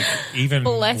 Yeah. even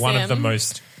Bless one of the him.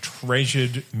 most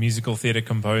treasured musical theatre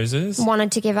composers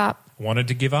Wanted to give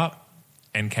up.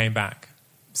 and came back.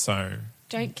 So,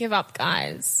 Don't give up,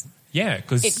 guys. yeah,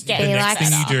 because It the gets next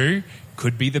thing you better. do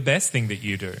could be the best thing that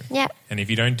you do. Yeah. And if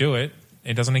you don't do it,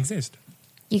 it doesn't exist.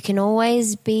 You can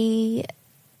always be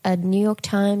a New York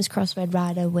Times crossword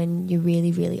writer when you're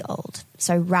really, really old.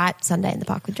 So write Sunday in the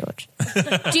Park with George.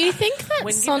 Do you think that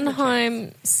When given the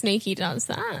Sondheim sneaky does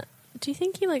that? Do you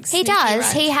think he He sneaky does.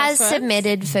 writes He has crosswords?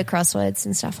 submitted for crosswords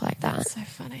and stuff like that. So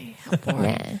funny. How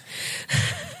boring.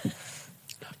 Yeah.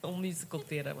 All musical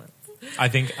theatre ones. I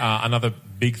think another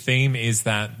big theme is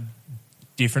that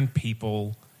different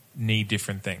people need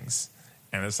different things.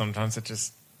 And that sometimes it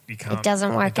just, you can't. It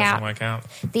doesn't work out. work out.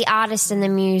 The artist and the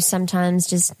muse sometimes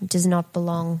just does not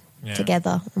belong Yeah.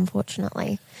 together,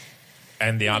 unfortunately.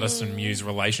 And the artist and muse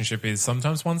relationship is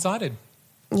sometimes one-sided.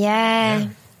 Yeah.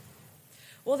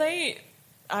 Well, I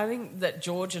think that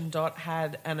George and Dot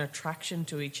had an attraction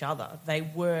to each other. They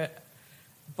were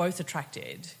both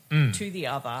attracted to the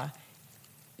other,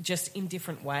 just in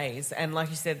different ways. And like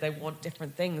you said, they want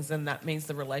different things, and that means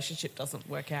the relationship doesn't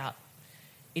work out.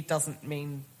 It doesn't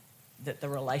mean that the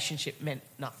relationship meant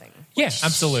nothing. Yeah,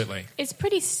 absolutely. It's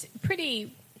pretty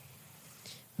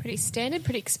standard,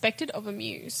 pretty expected of a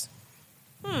muse.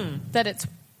 That it's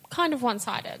kind of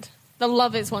one-sided. The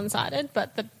love is one-sided,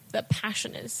 but the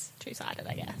passion is two-sided,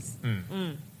 I guess.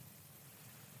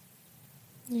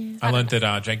 Yeah. I learned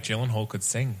that Jake Gyllenhaal could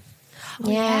sing.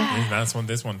 Yeah. That's what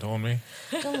this one taught me.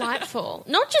 Delightful.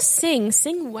 Not just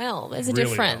sing well. There's a Really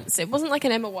difference. It wasn't like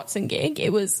an Emma Watson gig.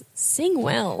 It was sing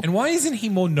well. And why isn't he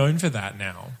more known for that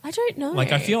now? I don't know.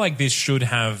 Like, I feel like this should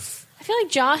have... I feel like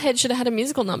Jarhead should have had a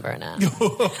musical number in it.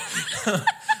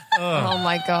 Oh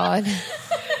my God.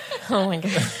 Oh my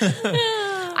God.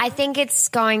 I think it's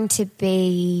going to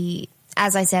be,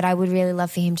 as I said, I would really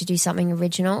love for him to do something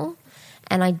original.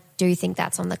 And I do think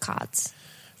that's on the cards.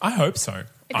 I hope so.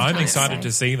 I'm hope excited so.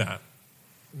 to see that.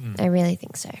 I really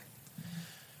think so.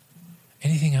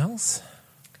 Anything else?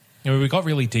 We got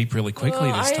really deep really quickly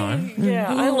this time.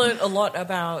 Yeah, I learned a lot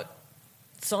about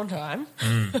Sondheim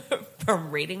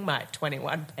from reading my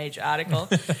 21-page article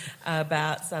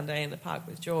about Sunday in the Park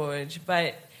with George.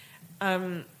 But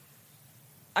I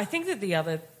think that the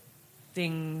other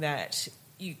thing that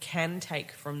you can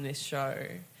take from this show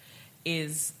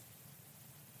is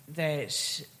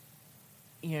that,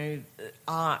 you know,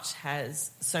 art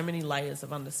has so many layers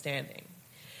of understanding.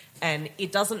 And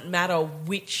it doesn't matter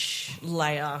which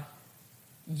layer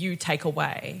you take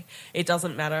away. It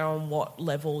doesn't matter on what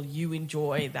level you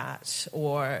enjoy that,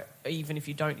 or even if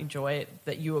you don't enjoy it,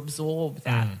 that you absorb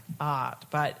that art.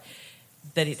 But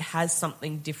that it has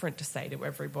something different to say to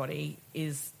everybody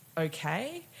is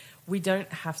okay. We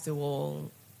don't have to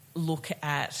all look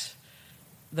at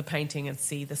the painting and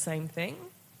see the same thing.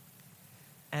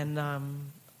 And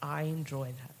I enjoy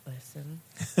that lesson.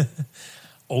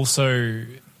 Also,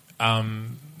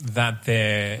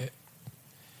 that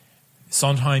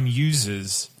Sondheim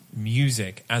uses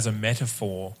music as a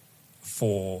metaphor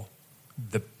for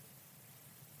the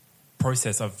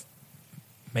process of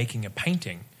making a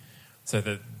painting. So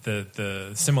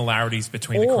the similarities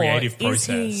between the creative process.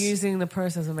 Is he using the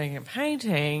process of making a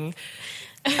painting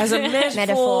as a metaphor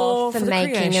Metaphor for the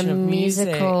making a creation of music?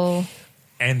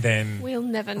 and musical. then We'll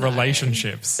never know.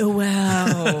 relationships.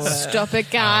 Wow. Stop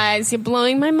it, guys. You're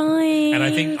blowing my mind.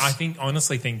 And I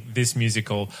honestly think this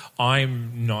musical,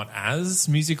 I'm not as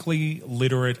musically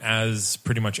literate as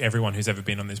pretty much everyone who's ever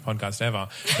been on this podcast ever,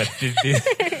 but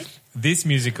this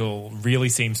musical really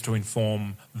seems to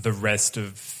inform the rest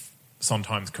of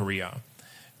Sondheim's career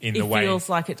in the way feels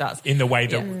like it does. In the way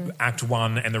that Act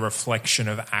 1 and the reflection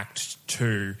of Act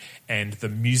 2 and the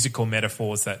musical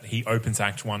metaphors that he opens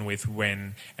Act 1 with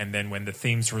when the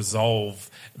themes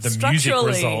resolve, the music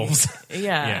resolves.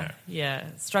 Yeah.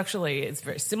 Structurally, it's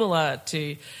very similar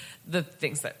to the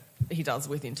things that he does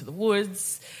with Into the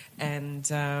Woods, and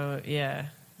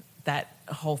that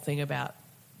whole thing about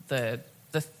the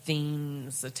the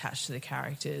themes attached to the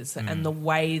characters and the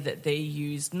way that they're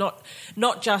used, not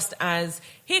just as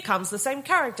here comes the same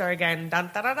character again,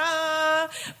 dun, da, da, da,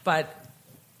 but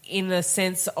in the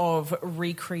sense of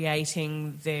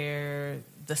recreating the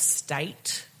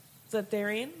state that they're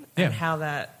in and how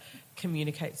that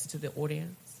communicates to the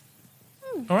audience.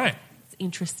 All right. It's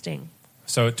interesting.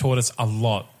 So it taught us a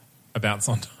lot about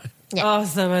Sondheim. Yeah. Oh,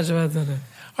 so much about that.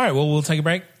 All right, well, we'll take a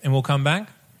break and we'll come back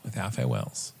with our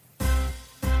farewells.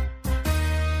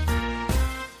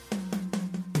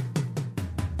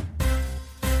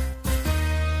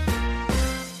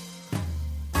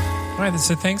 All right,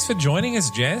 so thanks for joining us,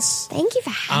 Jess. Thank you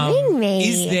for having me.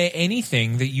 Is there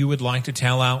anything that you would like to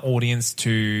tell our audience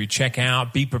to check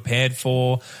out, be prepared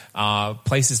for,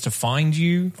 places to find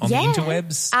you on the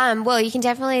interwebs? Well, you can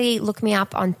definitely look me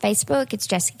up on Facebook. It's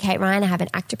Jessica Kate Ryan. I have an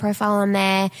actor profile on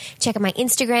there. Check out my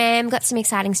Instagram. Got some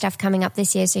exciting stuff coming up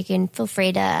this year, so you can feel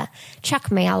free to chuck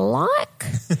me a like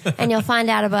and you'll find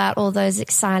out about all those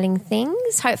exciting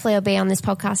things. Hopefully I'll be on this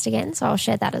podcast again, so I'll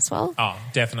share that as well. Oh,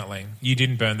 definitely. You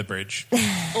didn't burn the bridge.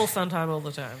 All Sondheim, all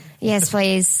the time. Yes,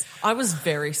 please. I was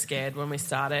very scared when we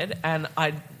started, and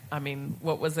I mean,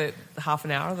 what was it, half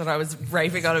an hour that I was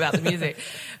raving on about the music?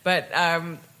 But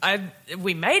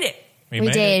we made it. We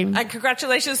did. And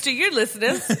congratulations to you,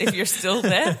 listeners, if you're still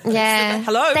there. Yeah.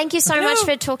 Hello. Thank you so much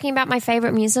for talking about my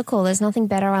favourite musical. There's nothing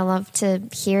better I love to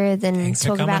hear than Thanks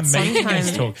talk for about coming and making us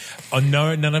Sondheim. talk. Oh,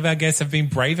 no, none of our guests have been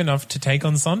brave enough to take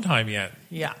on Sondheim yet.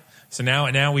 Yeah. So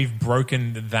now we've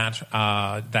broken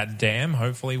that dam.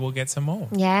 Hopefully we'll get some more.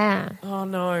 Yeah. Oh,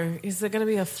 no. Is there going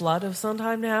to be a flood of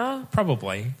Sondheim now?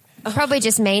 Probably. Probably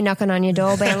just me knocking on your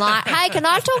door being like, hey, can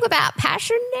I talk about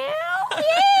passion now?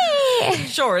 Yeah.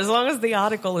 Sure, as long as the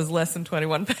article is less than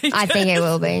 21 pages. I think it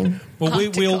will be.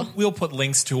 Well, we'll put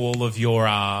links to all of your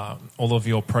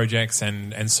projects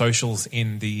and socials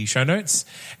in the show notes.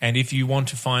 And if you want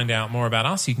to find out more about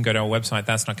us, you can go to our website,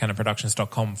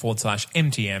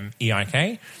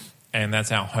 that'snotcanonproductions.com/MTMEIK. And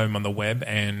that's our home on the web,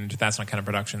 and That's Not Canon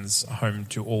Productions, home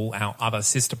to all our other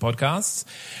sister podcasts.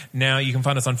 Now, you can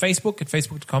find us on Facebook at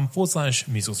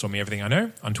facebook.com/musicals taught me everything I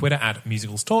know, on Twitter at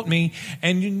musicals taught me,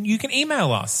 and you can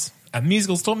email us at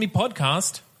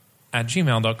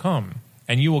musicalstaughtmepodcast@gmail.com,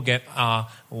 and you will get a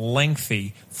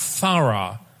lengthy,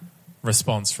 thorough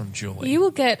response from Julie. You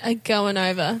will get a going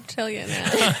over, tell you now.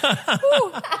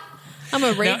 Woo. I'm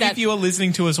going to read Now, that. if you are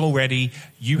listening to us already,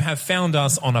 you have found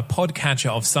us on a podcatcher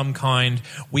of some kind.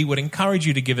 We would encourage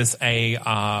you to give us a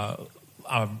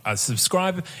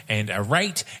subscribe and a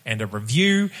rate and a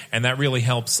review, and that really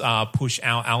helps push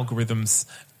our algorithms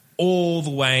all the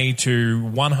way to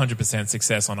 100%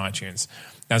 success on iTunes.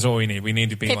 That's all we need. We need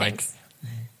to be Okay, like thanks.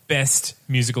 best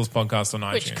musicals podcast on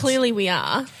iTunes. Which clearly we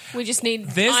are. We just need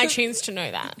There's iTunes to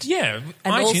know that. Yeah,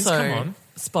 And iTunes, also come on.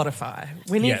 Spotify.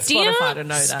 We need Yes. Spotify to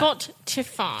know that.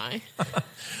 Spotify.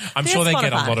 I'm Dear sure they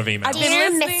get a Spotify. lot of emails. I've been Dear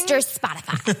listening Mr.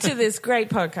 Spotify. to this great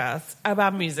podcast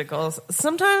about musicals.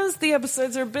 Sometimes the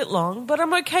episodes are a bit long, but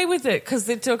I'm okay with it because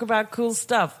they talk about cool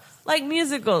stuff like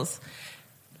musicals.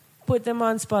 Put them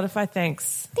on Spotify.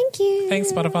 Thanks. Thank you.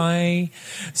 Thanks, Spotify.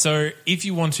 So if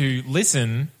you want to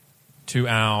listen to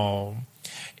our...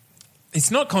 It's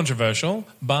not controversial,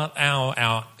 but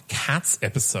our Cats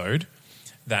episode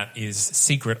that is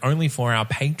secret only for our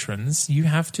patrons, you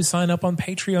have to sign up on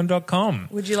patreon.com.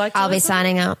 Would you like to I'll be listen?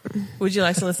 signing up. Would you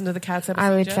like to listen to the Cats episode?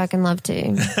 I would Jess? fucking love to.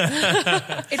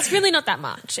 It's really not that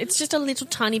much. It's just a little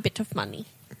tiny bit of money.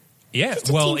 Yeah, Just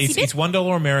a well, teensy it's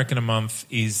 $1 American a month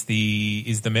is the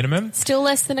minimum. Still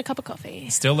less than a cup of coffee.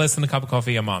 Still less than a cup of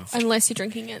coffee a month. Unless you're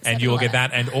drinking it. And you will get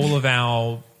that and all of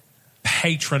our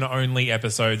patron-only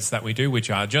episodes that we do,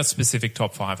 which are just specific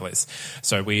top 5 lists.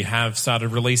 So we have started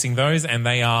releasing those, and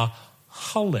they are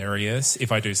hilarious,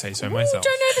 if I do say so myself.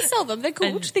 Don't oversell them. They're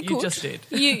good. And They're you good. just did.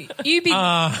 You be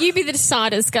the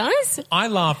deciders, guys. I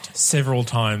laughed several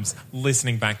times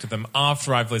listening back to them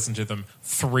after I've listened to them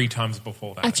 3 times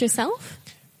before that. At yourself?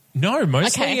 No,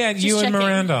 mostly Okay, at just you and checking.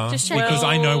 Miranda, Just checking. because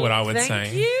I know what I would Thank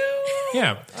say. you.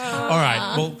 Yeah. All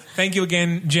right. Well, thank you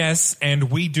again, Jess,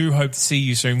 and we do hope to see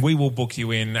you soon. We will book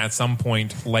you in at some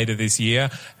point later this year.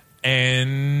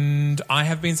 And I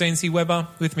have been Zane C. Weber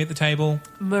with me at the table.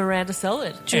 Miranda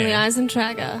Sellard. Julie And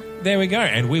Eisentrager. there we go.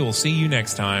 And we will see you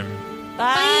next time.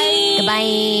 Bye.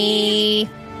 Goodbye.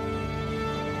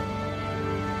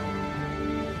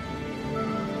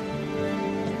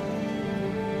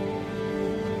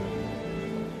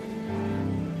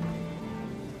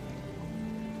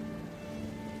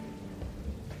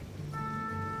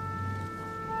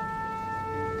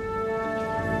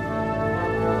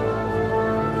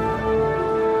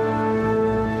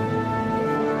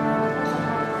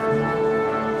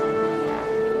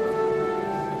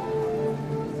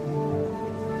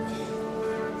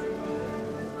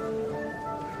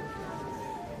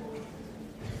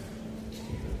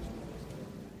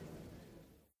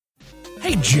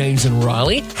 Hey, James and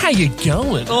Riley, how you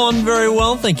going? Oh, I'm very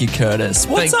well, thank you, Curtis.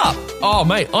 What's up? Oh,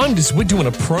 mate, we're doing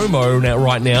a promo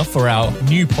right now for our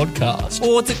new podcast.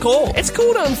 Well, what's it called? It's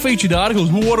called Unfeatured Articles.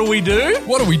 What do we do?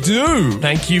 What do we do?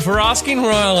 Thank you for asking,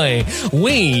 Riley.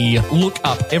 We look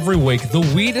up every week the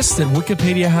weirdest that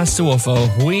Wikipedia has to offer.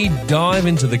 We dive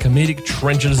into the comedic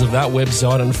trenches of that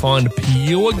website and find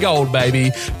pure gold,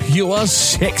 baby. Pure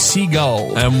sexy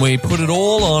gold. And we put it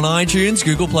all on iTunes,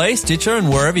 Google Play, Stitcher, and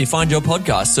wherever you find your podcast.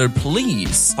 So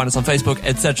please find us on Facebook,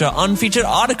 etc. Unfeatured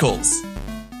Articles.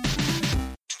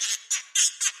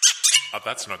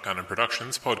 That's Not Canon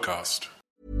Productions podcast.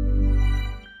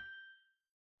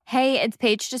 Hey, it's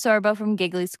Paige DeSorbo from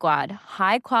Giggly Squad.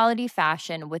 High quality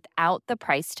fashion without the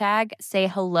price tag. Say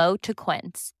hello to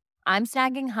Quince. I'm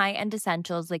snagging high-end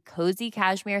essentials like cozy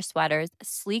cashmere sweaters,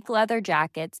 sleek leather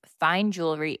jackets, fine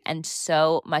jewelry, and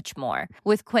so much more.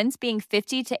 With Quince being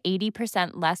 50 to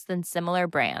 80% less than similar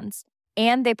brands.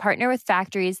 And they partner with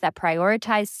factories that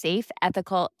prioritize safe,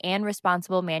 ethical, and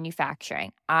responsible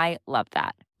manufacturing. I love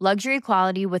that. Luxury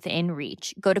quality within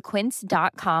reach. Go to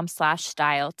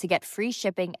quince.com/style to get free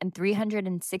shipping and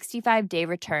 365-day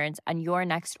returns on your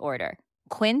next order.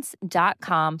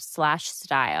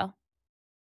 Quince.com/style.